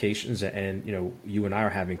certifications, and you and I are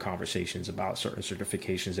having conversations about certain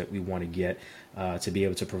certifications that we want to get to be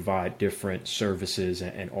able to provide different services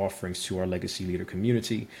and offerings to our legacy leader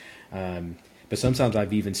community. But sometimes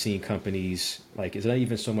I've even seen companies, like, it's not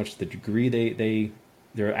even so much the degree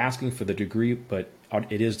they're asking for the degree, but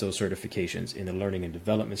it is those certifications in the learning and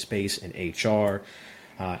development space, in HR.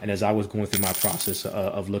 And as I was going through my process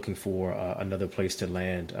of looking for another place to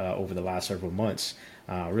land over the last several months,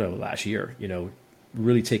 really last year,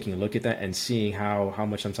 really taking a look at that and seeing how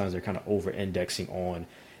much sometimes they're kind of over-indexing on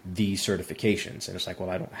these certifications. And it's like, well,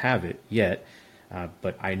 I don't have it yet,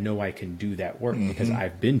 but I know I can do that work because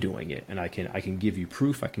I've been doing it, and I can give you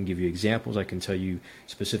proof, I can give you examples, I can tell you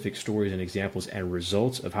specific stories and examples and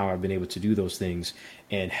results of how I've been able to do those things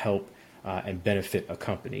and help and benefit a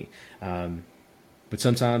company. But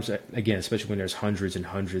sometimes, again, especially when there's hundreds and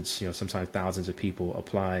hundreds, sometimes thousands of people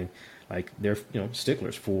applying, like they're,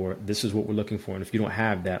 sticklers for, this is what we're looking for. And if you don't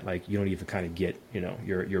have that, like, you don't even kind of get,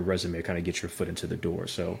 your resume, kind of get your foot into the door.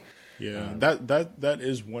 So that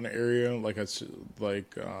is one area,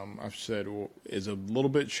 I've said, is a little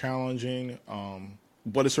bit challenging,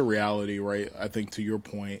 but it's a reality, right? I think, to your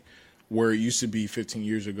point, where it used to be 15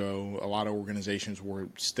 years ago, a lot of organizations were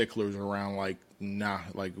sticklers around,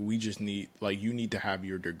 we just need, you need to have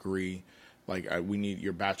your degree. We need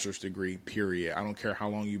your bachelor's degree, period. I don't care how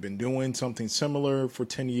long you've been doing something similar for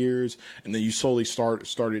 10 years. And then you slowly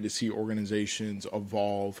started to see organizations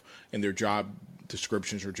evolve, and their job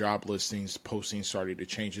descriptions or job listings, postings started to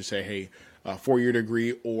change to say, hey, 4-year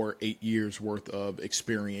degree or 8 years worth of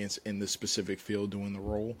experience in the specific field doing the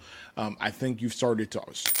role. I think you've started to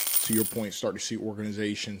your point, start to see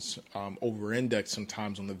organizations over-index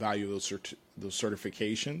sometimes on the value of those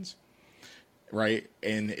certifications, right?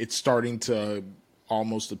 And it's starting to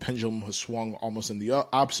almost the pendulum has swung almost in the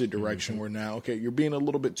opposite direction, where now, okay, you're being a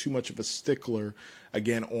little bit too much of a stickler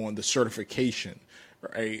again on the certification,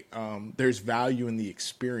 right? There's value in the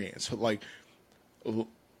experience. Like,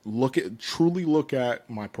 truly look at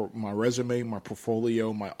my resume, my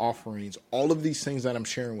portfolio, my offerings, all of these things that I'm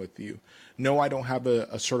sharing with you. No, I don't have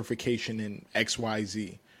a certification in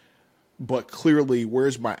XYZ, but clearly,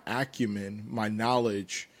 where's my acumen, my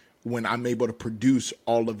knowledge, when I'm able to produce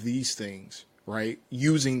all of these things, right?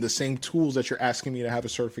 Using the same tools that you're asking me to have a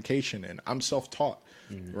certification in. I'm self-taught,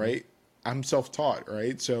 right? I'm self-taught,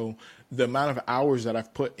 right? So the amount of hours that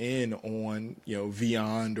I've put in on,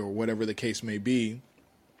 Vyond or whatever the case may be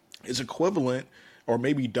is equivalent or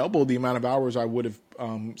maybe double the amount of hours I would have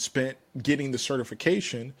spent getting the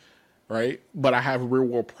certification, right? But I have a real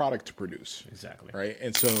world product to produce. Exactly. Right.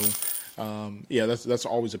 And so, that's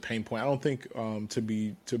always a pain point. I don't think, to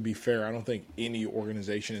be fair, I don't think any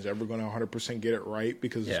organization is ever going to 100% get it right,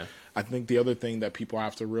 because I think the other thing that people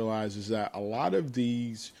have to realize is that a lot of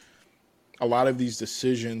these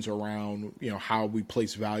decisions around, how we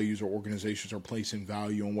place values, or organizations are placing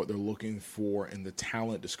value on what they're looking for in the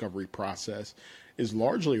talent discovery process, is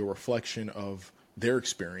largely a reflection of their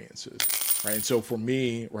experiences, right? And so for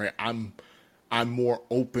me, right, I'm more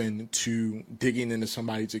open to digging into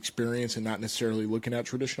somebody's experience and not necessarily looking at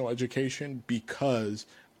traditional education, because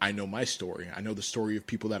I know my story. I know the story of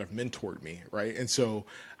people that have mentored me, right? And so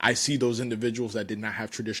I see those individuals that did not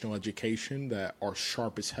have traditional education that are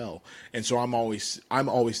sharp as hell. And so I'm always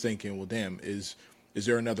thinking, well, damn, is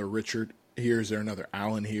there another Richard here? Is there another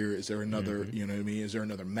Alan here? Is there another, you know what I mean? Is there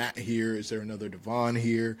another Matt here? Is there another Devon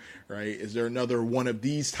here, right? Is there another one of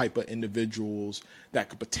these type of individuals that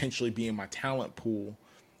could potentially be in my talent pool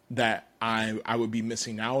that I would be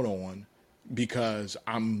missing out on, because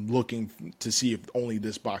I'm looking to see if only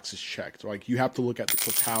this box is checked? Like, you have to look at the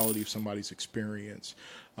totality of somebody's experience,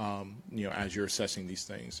 as you're assessing these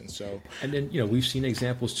things. And so, and then, we've seen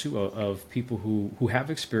examples too of people who have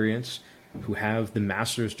experience, who have the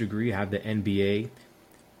master's degree, have the MBA,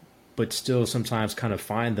 but still sometimes kind of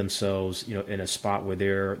find themselves, in a spot where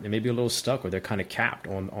they're maybe a little stuck, or they're kind of capped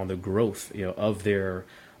on the growth, of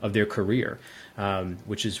their career,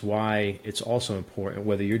 which is why it's also important,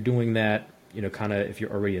 whether you're doing that, kind of if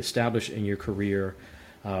you're already established in your career,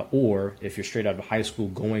 or if you're straight out of high school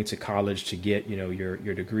going to college to get,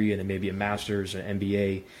 your degree and then maybe a master's or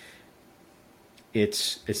MBA.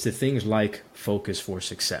 It's the things like focus for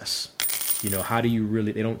success. How do you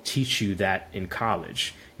really, they don't teach you that in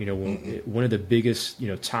college. One of the biggest,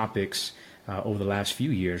 topics over the last few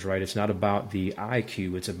years, right? It's not about the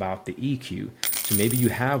IQ, it's about the EQ. So maybe you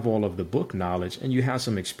have all of the book knowledge and you have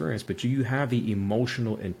some experience, but you have the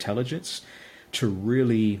emotional intelligence to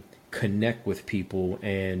really connect with people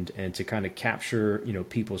and to kind of capture,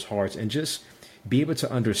 people's hearts, and just be able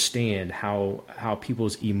to understand how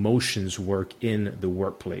people's emotions work in the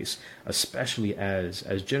workplace, especially as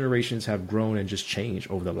generations have grown and just changed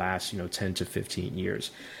over the last 10 to 15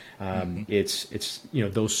 years. It's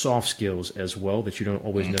those soft skills as well that you don't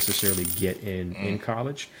always necessarily get in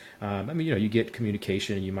college. You get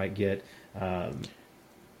communication, and you might get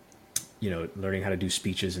learning how to do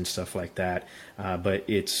speeches and stuff like that. But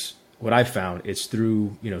it's what I found. It's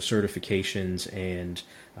through certifications and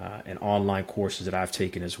online courses that I've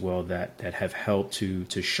taken as well that have helped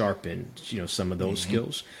to sharpen some of those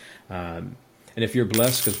skills. And if you're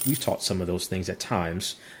blessed, because we've taught some of those things at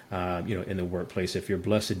times, in the workplace, if you're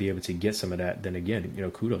blessed to be able to get some of that, then again,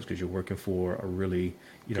 kudos, because you're working for a really,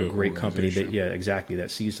 great company that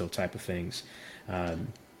sees those type of things.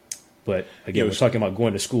 But again, we're talking about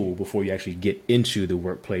going to school before you actually get into the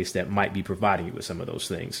workplace that might be providing you with some of those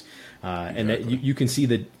things. And that you can see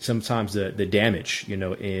that sometimes the damage,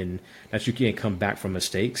 in that you can't come back from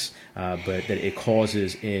mistakes, but that it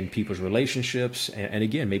causes in people's relationships. And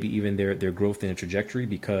again, maybe even their growth and trajectory,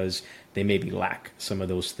 because they maybe lack some of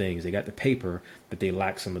those things. They got the paper, but they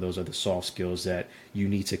lack some of those other soft skills that you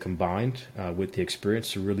need to combine with the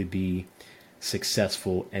experience to really be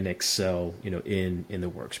successful and excel, in the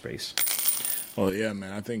workspace. Well, yeah,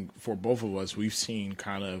 man, I think for both of us, we've seen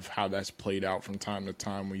kind of how that's played out from time to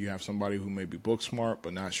time, where you have somebody who may be book smart,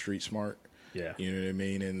 but not street smart. Yeah. You know what I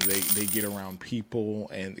mean? And they get around people,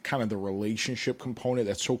 and kind of the relationship component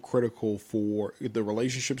that's so critical for the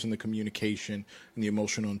relationships and the communication and the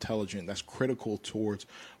emotional intelligence that's critical towards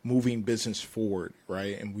moving business forward,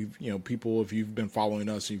 right? And we've, people, if you've been following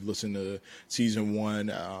us, you've listened to season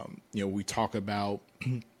 1, we talk about,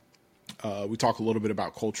 we talk a little bit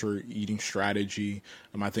about culture, eating strategy.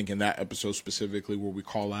 I think in that episode specifically, where we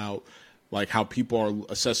call out like how people are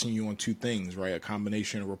assessing you on two things, right? A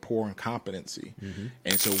combination of rapport and competency.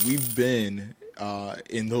 And so we've been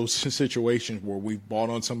in those situations where we've brought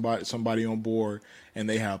on somebody on board and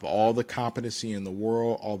they have all the competency in the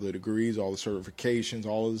world, all the degrees, all the certifications,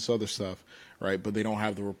 all of this other stuff, right? But they don't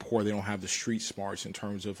have the rapport, they don't have the street smarts in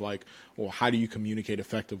terms of like, well, how do you communicate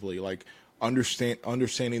effectively? Like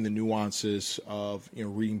understanding the nuances of, you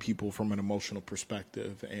know, reading people from an emotional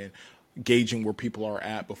perspective and gauging where people are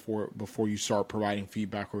at before you start providing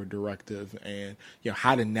feedback or directive, and, you know,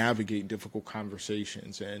 how to navigate difficult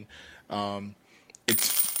conversations. And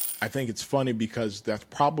I think it's funny because that's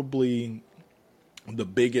probably the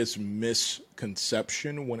biggest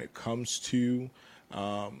misconception when it comes to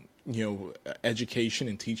you know, education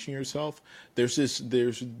and teaching yourself.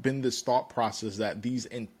 There's been this thought process that these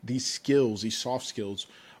skills, these soft skills,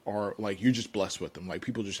 are like, you're just blessed with them. Like,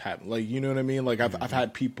 people just have, like, you know what I mean? Like, I've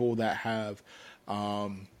had people that have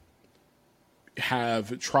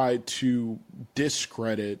tried to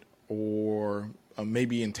discredit, or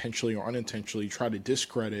maybe intentionally or unintentionally try to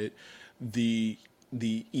discredit the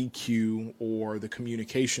EQ or the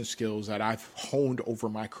communication skills that I've honed over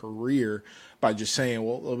my career by just saying,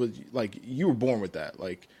 well, like, you were born with that.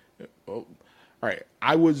 Like, all right,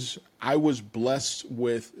 I was blessed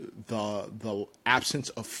with the absence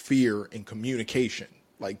of fear in communication.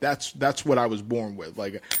 Like, that's what I was born with.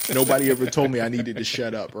 Like, nobody ever told me I needed to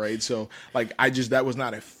shut up, right? So, like, that was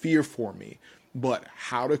not a fear for me. But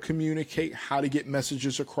how to communicate, how to get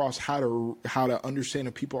messages across, how to understand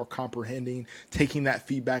if people are comprehending, taking that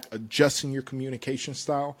feedback, adjusting your communication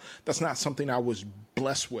style, that's not something I was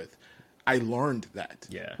blessed with. I learned that,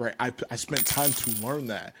 right? I spent time to learn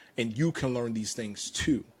that, and you can learn these things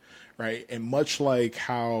too, right? And much like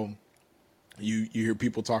how you hear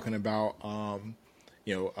people talking about,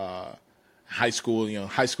 high school,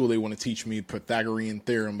 they want to teach me Pythagorean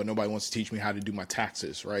theorem, but nobody wants to teach me how to do my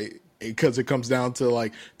taxes, right? Because it comes down to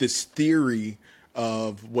like this theory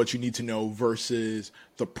of what you need to know versus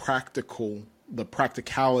the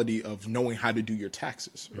practicality of knowing how to do your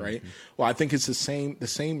taxes, right? Mm-hmm. Well, I think it's the same. The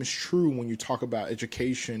same is true when you talk about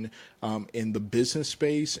education in the business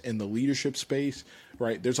space, in the leadership space,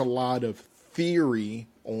 right? There's a lot of theory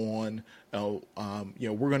on,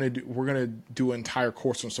 we're gonna do an entire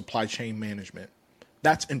course on supply chain management.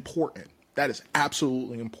 That's important. That is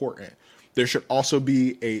absolutely important. There should also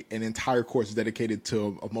be an entire course dedicated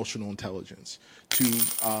to emotional intelligence, to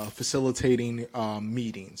facilitating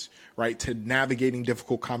meetings, right? To navigating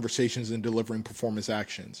difficult conversations and delivering performance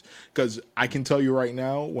actions. Because I can tell you right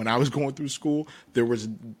now, when I was going through school,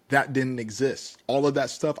 that didn't exist. All of that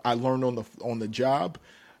stuff I learned on the job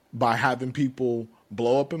by having people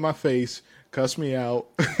blow up in my face, cuss me out,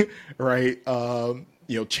 right?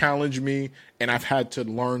 Challenge me, and I've had to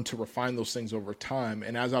learn to refine those things over time.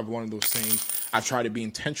 And as I've learned those things, I've tried to be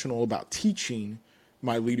intentional about teaching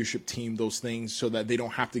my leadership team those things so that they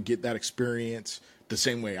don't have to get that experience the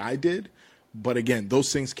same way I did. But again,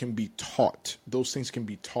 those things can be taught.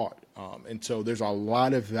 And so there's a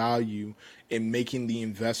lot of value in making the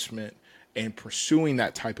investment and pursuing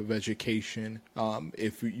that type of education.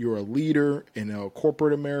 If you're a leader in a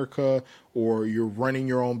corporate America, or you're running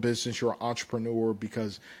your own business, you're an entrepreneur,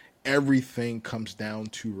 because everything comes down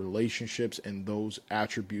to relationships and those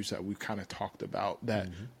attributes that we've kind of talked about that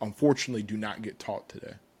unfortunately do not get taught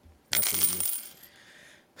today. Absolutely.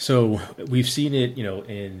 So we've seen it,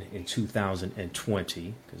 in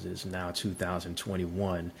 2020, because it's now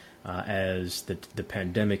 2021, as the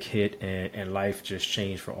pandemic hit and life just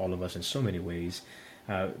changed for all of us in so many ways.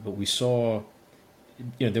 But we saw,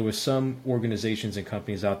 there were some organizations and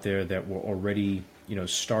companies out there that were already,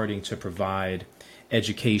 starting to provide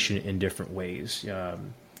education in different ways.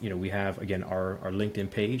 We have, again, our LinkedIn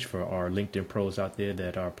page for our LinkedIn pros out there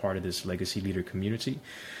that are part of this legacy leader community.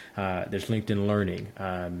 There's LinkedIn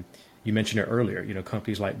Learning. You mentioned it earlier,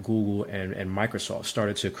 companies like Google and Microsoft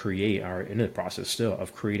started to create, are in the process still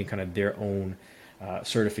of creating kind of their own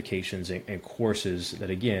certifications and courses that,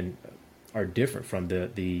 again, are different from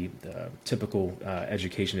the typical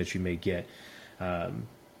education that you may get,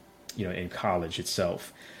 in college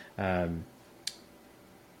itself.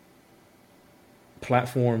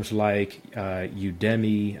 Platforms like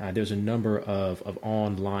Udemy, there's a number of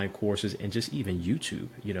online courses, and just even YouTube,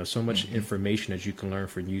 so much information that you can learn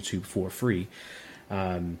from YouTube for free.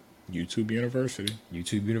 YouTube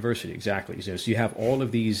University, exactly. So you have all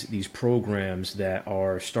of these programs that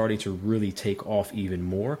are starting to really take off even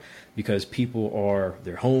more because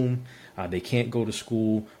they're home, they can't go to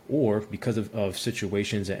school, or because of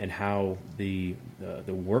situations and how the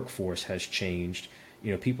workforce has changed.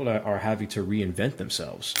 People are having to reinvent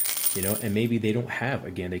themselves, and maybe they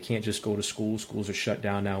they can't just go to school. Schools are shut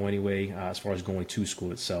down now anyway, as far as going to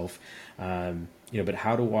school itself. But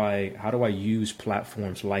how do I use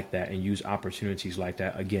platforms like that and use opportunities like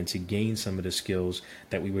that again to gain some of the skills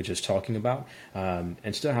that we were just talking about,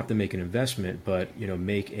 and still have to make an investment, but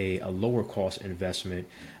make a lower cost investment,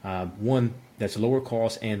 one that's lower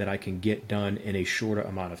cost and that I can get done in a shorter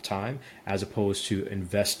amount of time, as opposed to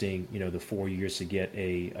investing the 4 years to get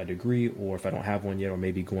a degree, or if I don't have one yet, or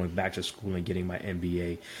maybe going back to school and getting my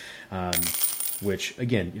MBA, which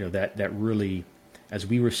again that really, as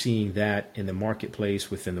we were seeing that in the marketplace,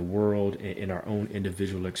 within the world, in our own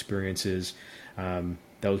individual experiences,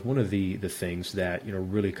 that was one of the things that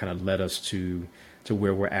really kind of led us to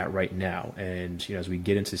where we're at right now. And as we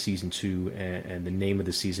get into season 2, and the name of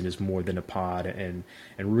the season is More Than a Pod, and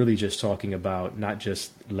really just talking about not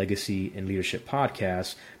just Legacy and Leadership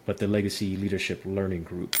Podcast, but the Legacy Leadership Learning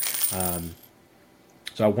Group.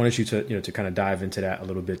 So I wanted you to kind of dive into that a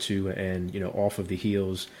little bit too, and off of the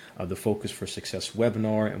heels of the Focus for Success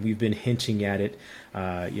webinar, and we've been hinting at it,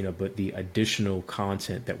 but the additional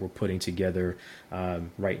content that we're putting together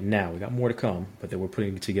right now, we got more to come, but that we're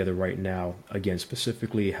putting together right now, again,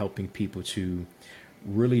 specifically helping people to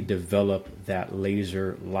really develop that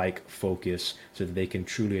laser-like focus so that they can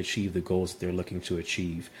truly achieve the goals that they're looking to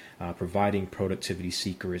achieve. Providing productivity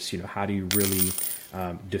secrets, how do you really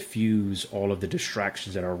diffuse all of the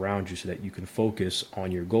distractions that are around you so that you can focus on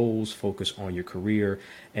your goals, focus on your career,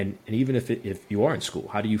 and even if you are in school,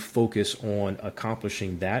 how do you focus on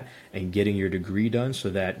accomplishing that and getting your degree done so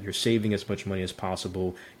that you're saving as much money as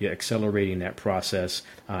possible, you're accelerating that process,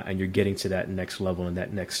 and you're getting to that next level and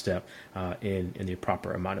that next step in the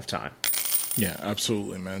proper amount of time. Yeah,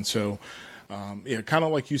 absolutely, man. So, kind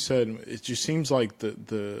of like you said, it just seems like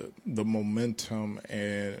the momentum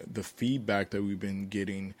and the feedback that we've been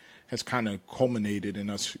getting has kind of culminated in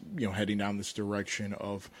us, heading down this direction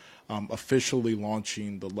of officially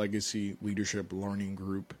launching the Legacy Leadership Learning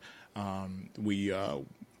Group. We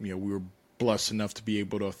were blessed enough to be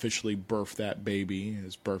able to officially birth that baby.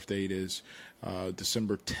 His birth date is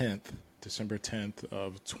December 10th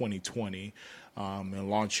of 2020, and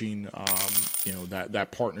launching, that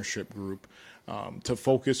partnership group to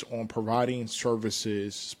focus on providing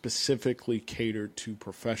services specifically catered to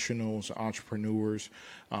professionals, entrepreneurs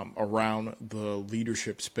around the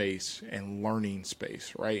leadership space and learning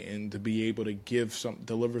space, right? And to be able to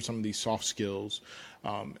deliver some of these soft skills,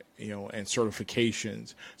 and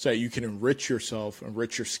certifications so that you can enrich yourself,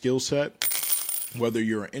 enrich your skill set, whether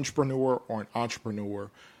you're an intrapreneur or an entrepreneur,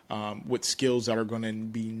 with skills that are going to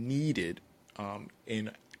be needed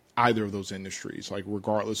in either of those industries, like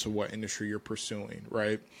regardless of what industry you're pursuing,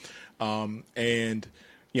 right? And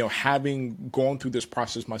having gone through this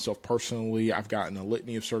process myself personally, I've gotten a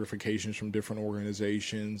litany of certifications from different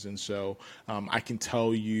organizations, and so I can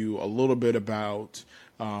tell you a little bit about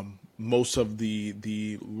most of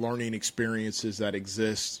the learning experiences that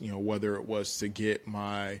exist. Whether it was to get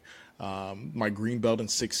my green belt in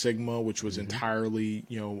Six Sigma, which was entirely,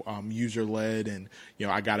 user led. And,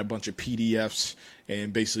 I got a bunch of PDFs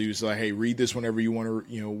and basically it was like, hey, read this whenever you want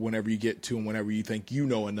to, whenever you get to, and whenever you think you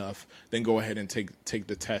know enough, then go ahead and take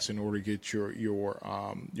the test in order to get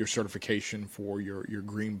your certification for your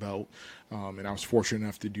green belt. And I was fortunate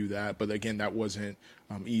enough to do that. But again, that wasn't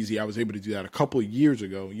easy. I was able to do that a couple of years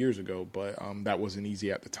ago, but that wasn't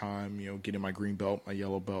easy at the time, getting my green belt, my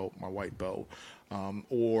yellow belt, my white belt,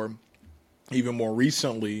 or even more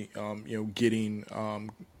recently, getting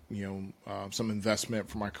some investment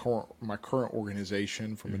from my current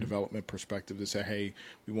organization from a development perspective to say, hey,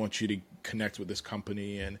 we want you to connect with this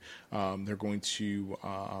company, and they're going to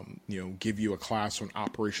give you a class on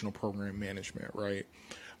operational program management, right?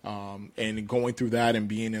 And going through that and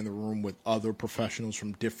being in the room with other professionals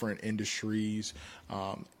from different industries,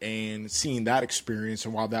 and seeing that experience,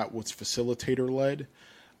 and while that was facilitator led,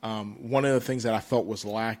 one of the things that I felt was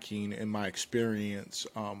lacking in my experience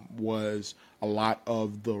was a lot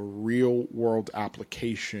of the real world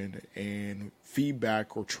application and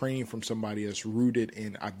feedback or training from somebody that's rooted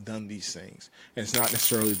in, I've done these things. And it's not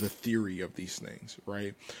necessarily the theory of these things,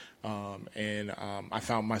 right? I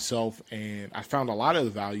found myself, and I found a lot of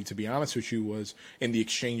the value, to be honest with you, was in the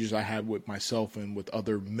exchanges I had with myself and with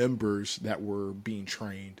other members that were being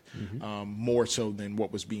trained, more so than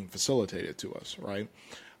what was being facilitated to us, right?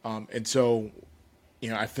 And so,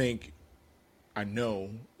 I know,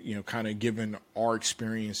 kind of given our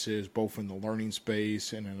experiences, both in the learning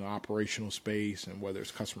space and in the operational space, and whether it's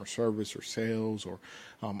customer service or sales or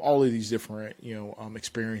all of these different,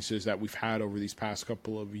 experiences that we've had over these past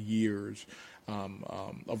couple of years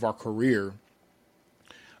of our career,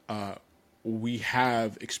 we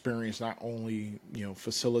have experience not only,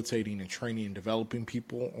 facilitating and training and developing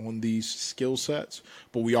people on these skill sets,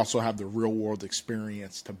 but we also have the real world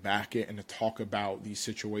experience to back it and to talk about these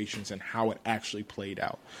situations and how it actually played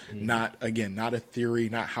out. Not a theory,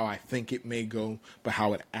 not how I think it may go, but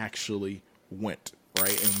how it actually went.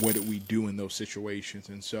 Right. And what did we do in those situations?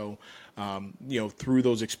 And so, through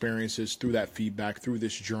those experiences, through that feedback, through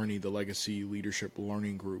this journey, the Legacy Leadership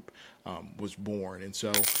Learning Group was born. And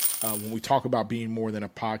so when we talk about being more than a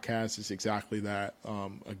podcast, it's exactly that.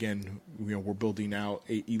 Again, we're building out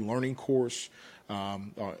a e-learning course,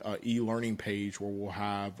 e-learning page where we'll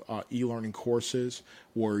have e-learning courses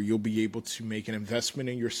where you'll be able to make an investment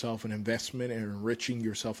in yourself, an investment in enriching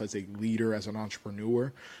yourself as a leader, as an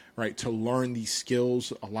entrepreneur, right? To learn these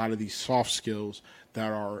skills, a lot of these soft skills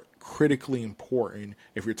that are critically important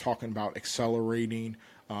if you're talking about accelerating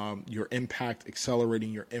your impact,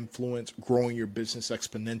 accelerating your influence, growing your business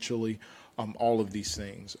exponentially, all of these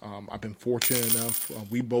things. I've been fortunate enough,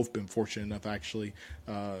 we've both been fortunate enough actually,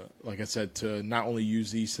 like I said, to not only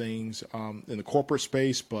use these things in the corporate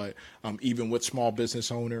space, but even with small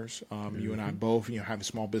business owners. You and I both, having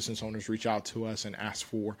small business owners reach out to us and ask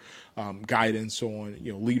for guidance on,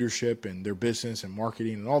 leadership and their business and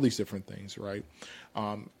marketing and all these different things, right?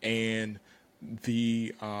 And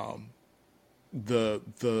the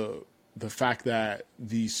fact that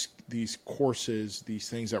these courses, these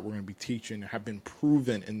things that we're going to be teaching have been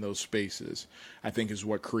proven in those spaces, I think is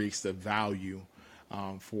what creates the value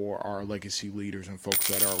for our legacy leaders and folks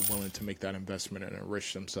that are willing to make that investment and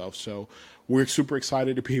enrich themselves. So we're super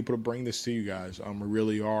excited to be able to bring this to you guys. We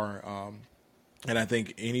really are. And I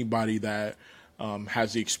think anybody that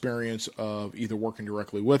has the experience of either working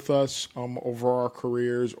directly with us over our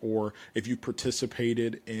careers, or if you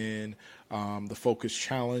participated in the Focus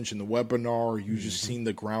Challenge and the webinar, or you just seen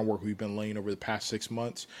the groundwork we've been laying over the past 6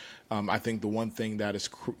 months, I think the one thing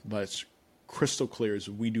that's crystal clear is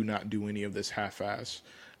we do not do any of this half-ass.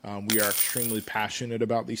 We are extremely passionate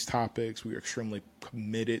about these topics. We are extremely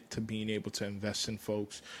committed to being able to invest in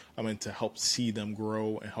folks and to help see them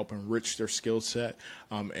grow and help enrich their skill set.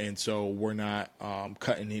 And so we're not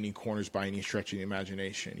cutting any corners by any stretch of the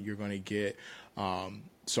imagination. You're going to get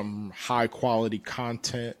some high quality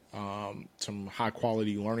content, some high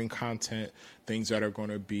quality learning content, things that are going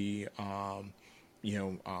to be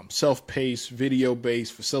self-paced,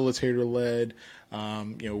 video-based, facilitator-led.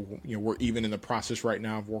 We're even in the process right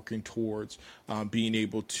now of working towards being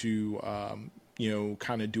able to,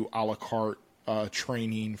 kind of do a la carte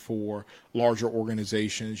training for larger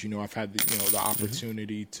organizations. I've had the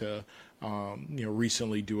opportunity to,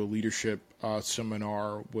 recently do a leadership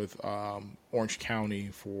seminar with Orange County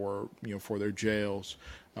for their jails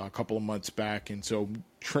a couple of months back. And so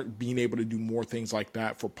being able to do more things like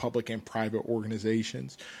that for public and private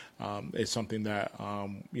organizations is something that,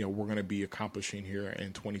 we're going to be accomplishing here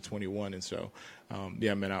in 2021. And so,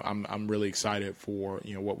 I'm really excited for,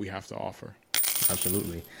 what we have to offer.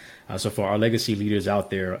 Absolutely. So for our legacy leaders out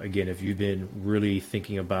there, again, if you've been really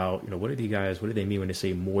thinking about, what do they mean when they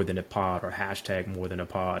say more than a pod or hashtag more than a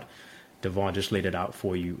pod? Devon just laid it out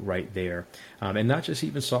for you right there. And not just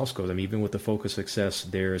even soft skills. Even with the Focus Success,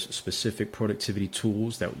 there's specific productivity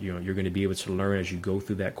tools that you're going to be able to learn as you go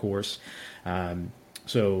through that course.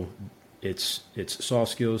 So it's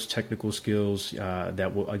soft skills, technical skills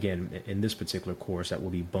that will, again, in this particular course, that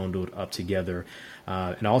will be bundled up together.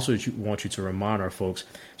 And also want you to remind our folks,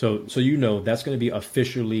 so that's going to be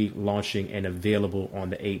officially launching and available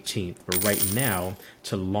on the 18th. But right now,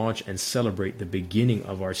 to launch and celebrate the beginning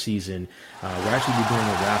of our season, we're actually be doing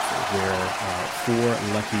a raffle where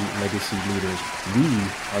 4 lucky legacy leaders, we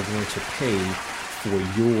are going to pay for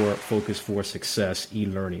your Focus for Success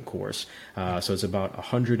e-learning course. So it's about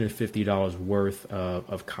 $150 worth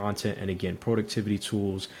of content, and again, productivity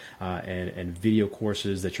tools and video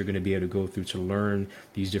courses that you're going to be able to go through to learn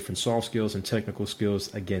these different soft skills and technical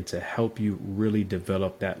skills, again, to help you really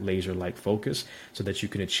develop that laser-like focus so that you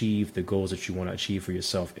can achieve the goals that you want to achieve for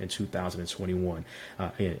yourself in 2021.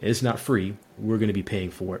 Again, it's not free. We're going to be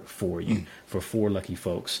paying for it for you, for 4 lucky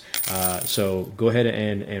folks. So go ahead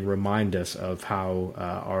and remind us of how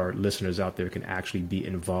our listeners out there can actually be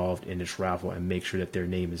involved in this raffle and make sure that their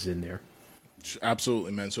name is in there.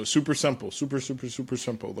 Absolutely, man. So super simple, super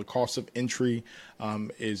simple. The cost of entry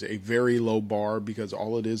is a very low bar because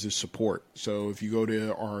all it is support. So if you go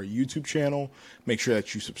to our YouTube channel, make sure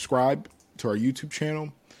that you subscribe to our YouTube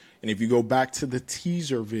channel. And if you go back to the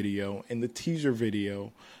teaser video,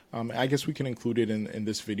 I guess we can include it in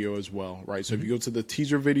this video as well, right? So if you go to the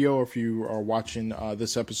teaser video, or if you are watching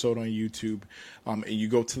this episode on YouTube, and you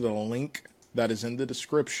go to the link that is in the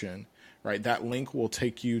description, right? That link will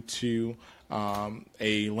take you to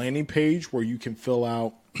a landing page where you can fill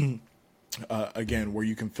out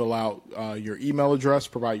your email address,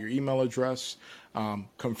 provide your email address,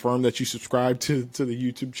 confirm that you subscribe to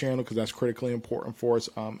the YouTube channel, because that's critically important for us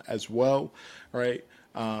as well, right?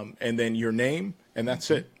 And then your name, and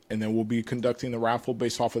that's it. And then we'll be conducting the raffle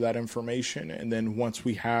based off of that information. And then once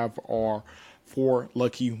we have our 4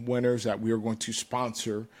 lucky winners that we are going to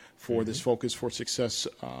sponsor for this Focus for Success,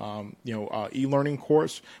 e-learning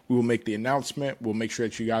course, we will make the announcement. We'll make sure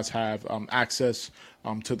that you guys have access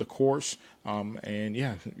to the course. And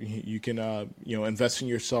yeah, you can, invest in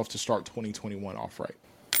yourself to start 2021 off right.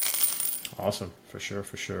 Awesome. For sure.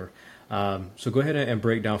 So go ahead and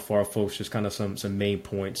break down for our folks just kind of some main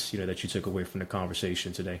points, that you took away from the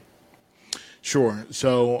conversation today. Sure.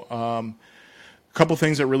 So, a couple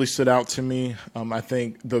things that really stood out to me. I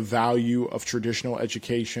think the value of traditional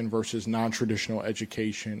education versus non-traditional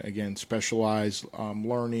education, again, specialized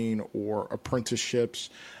learning or apprenticeships,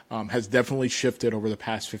 has definitely shifted over the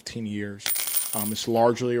past 15 years. It's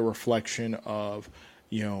largely a reflection of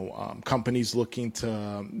companies looking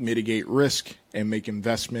to mitigate risk and make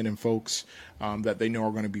investment in folks that they know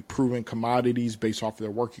are going to be proven commodities based off of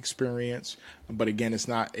their work experience. But again, it's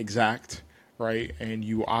not exact, right? And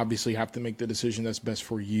you obviously have to make the decision that's best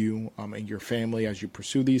for you and your family as you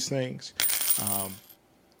pursue these things.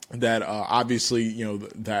 Obviously,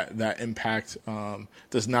 that impact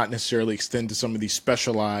does not necessarily extend to some of these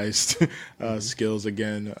specialized skills.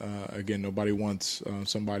 Again, nobody wants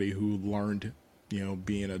somebody who learned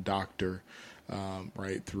being a doctor,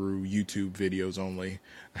 right, through YouTube videos only,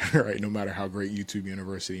 right, no matter how great YouTube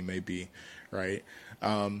University may be, right?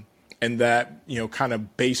 And that, kind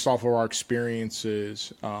of based off of our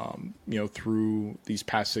experiences, through these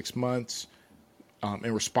past 6 months,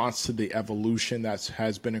 in response to the evolution that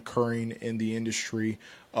has been occurring in the industry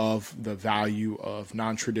of the value of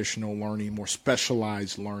non-traditional learning, more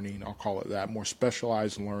specialized learning, I'll call it that, more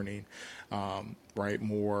specialized learning, right,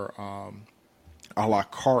 more a la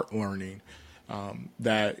carte learning,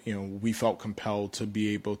 that, we felt compelled to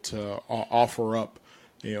be able to offer up,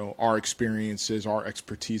 our experiences, our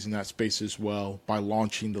expertise in that space as well by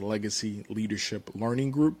launching the Legacy Leadership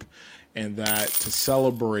Learning Group, and that to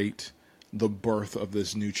celebrate the birth of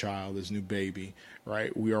this new child, this new baby,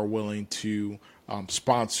 right, we are willing to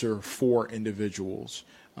sponsor 4 individuals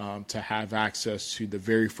to have access to the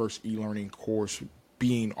very first e-learning course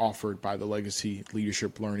being offered by the Legacy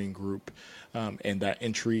Leadership Learning Group. And that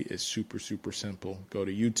entry is super, super simple. Go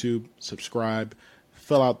to YouTube, subscribe,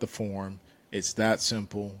 fill out the form. It's that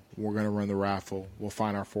simple. We're going to run the raffle. We'll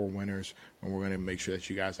find our 4 winners, and we're going to make sure that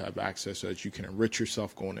you guys have access so that you can enrich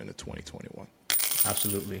yourself going into 2021.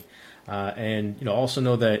 Absolutely. And, also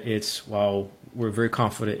know that while we're very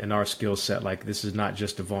confident in our skill set, like this is not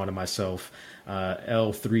just Devon and myself,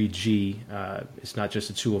 L3G, it's not just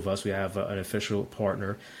the 2 of us. We have an official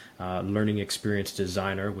partner, learning experience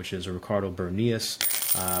designer, which is Ricardo Bernias.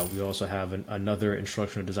 We also have another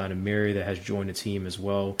instructional designer, Mary, that has joined the team as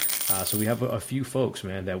well. So we have a few folks,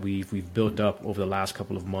 man, that we've built up over the last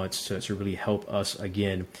couple of months to really help us,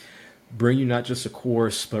 again, bring you not just a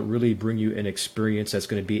course, but really bring you an experience that's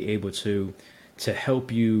going to be able to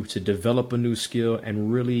help you to develop a new skill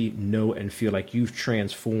and really know and feel like you've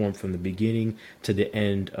transformed from the beginning to the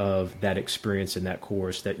end of that experience in that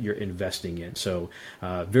course that you're investing in. So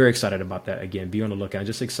very excited about that. Again, be on the lookout.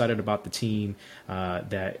 Just excited about the team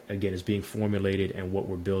that, again, is being formulated and what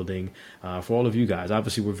we're building for all of you guys.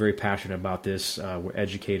 Obviously, we're very passionate about this. We're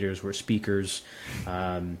educators, we're speakers.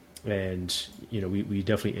 And, we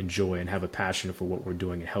definitely enjoy and have a passion for what we're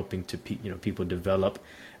doing and helping to, people develop,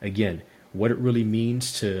 again, what it really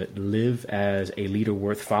means to live as a leader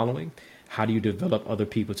worth following. How do you develop other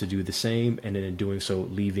people to do the same? And then in doing so,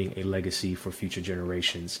 leaving a legacy for future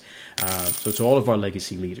generations. So to all of our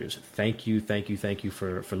legacy leaders, thank you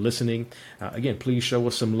for listening. Again, please show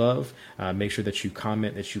us some love. Make sure that you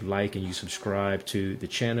comment, that you like, and you subscribe to the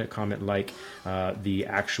channel. Comment, like the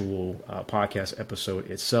actual podcast episode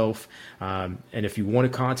itself. And if you want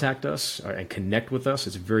to contact us and connect with us,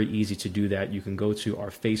 it's very easy to do that. You can go to our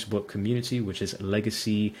Facebook community, which is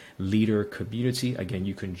Legacy Leader Community. Again,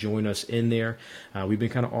 you can join us in there. We've been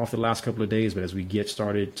kind of off the last couple of days, but as we get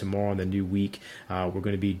started tomorrow in the new week, we're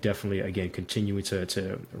going to be definitely, again, continuing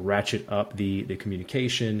to ratchet up the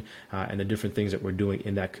communication and the different things that we're doing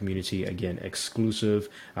in that community. Again, exclusive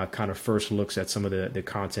kind of first looks at some of the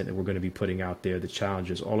content that we're going to be putting out there, the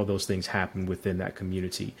challenges, all of those things happen within that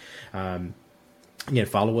community. Again,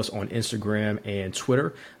 follow us on Instagram and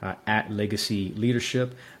Twitter at Legacy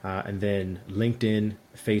Leadership, and then LinkedIn,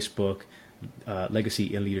 Facebook,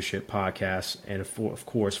 Legacy in Leadership podcast, and of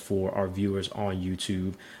course for our viewers on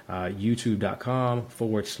YouTube,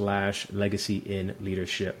 youtube.com/Legacy in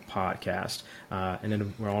Leadership podcast, and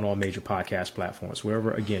then we're on all major podcast platforms.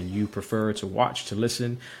 Wherever again you prefer to watch, to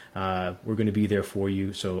listen, we're going to be there for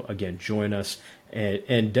you. So again, join us,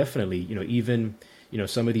 and definitely, even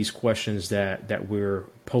some of these questions that we're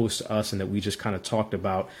posed to us and that we just kind of talked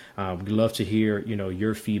about, we'd love to hear,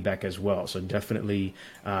 your feedback as well. So definitely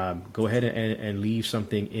go ahead and leave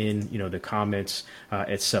something in, the comments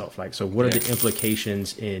itself. Like, so what are the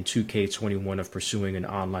implications in 2K21 of pursuing an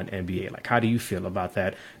online MBA? Like, how do you feel about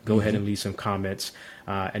that? Go ahead and leave some comments.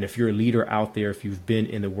 And if you're a leader out there, if you've been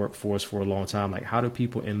in the workforce for a long time, like, how do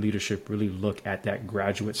people in leadership really look at that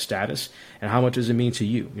graduate status, and how much does it mean to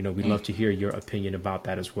you? We'd love to hear your opinion about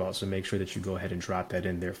that as well. So make sure that you go ahead and drop that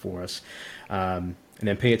in there for us. And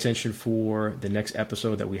then pay attention for the next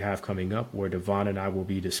episode that we have coming up, where Devon and I will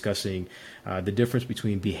be discussing the difference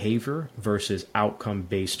between behavior versus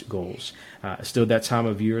outcome-based goals. Still that time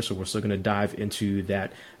of year, so we're still going to dive into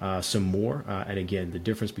that some more. And again, the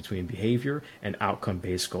difference between behavior and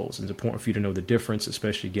outcome-based goals. And it's important for you to know the difference,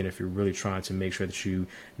 especially, again, if you're really trying to make sure that you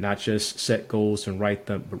not just set goals and write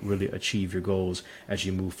them, but really achieve your goals as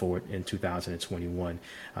you move forward in 2021.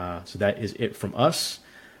 So that is it from us,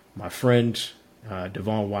 my friend,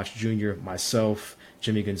 Devon Watts Jr., myself,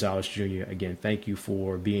 Jimmy Gonzalez Jr. Again, thank you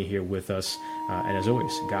for being here with us. And as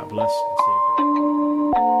always, God bless and stay encouraged.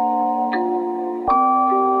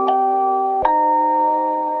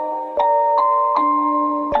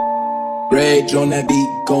 Rage on that beat,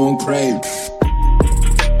 going crazy.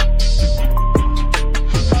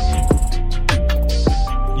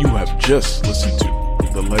 You have just listened to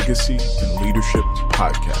the Legacy and Leadership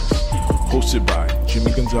podcast, hosted by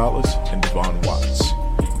Jimmy Gonzalez and Devon Watts.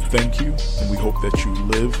 Thank you, and we hope that you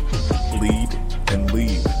live, lead, and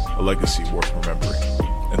leave a legacy worth remembering.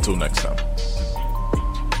 Until next time.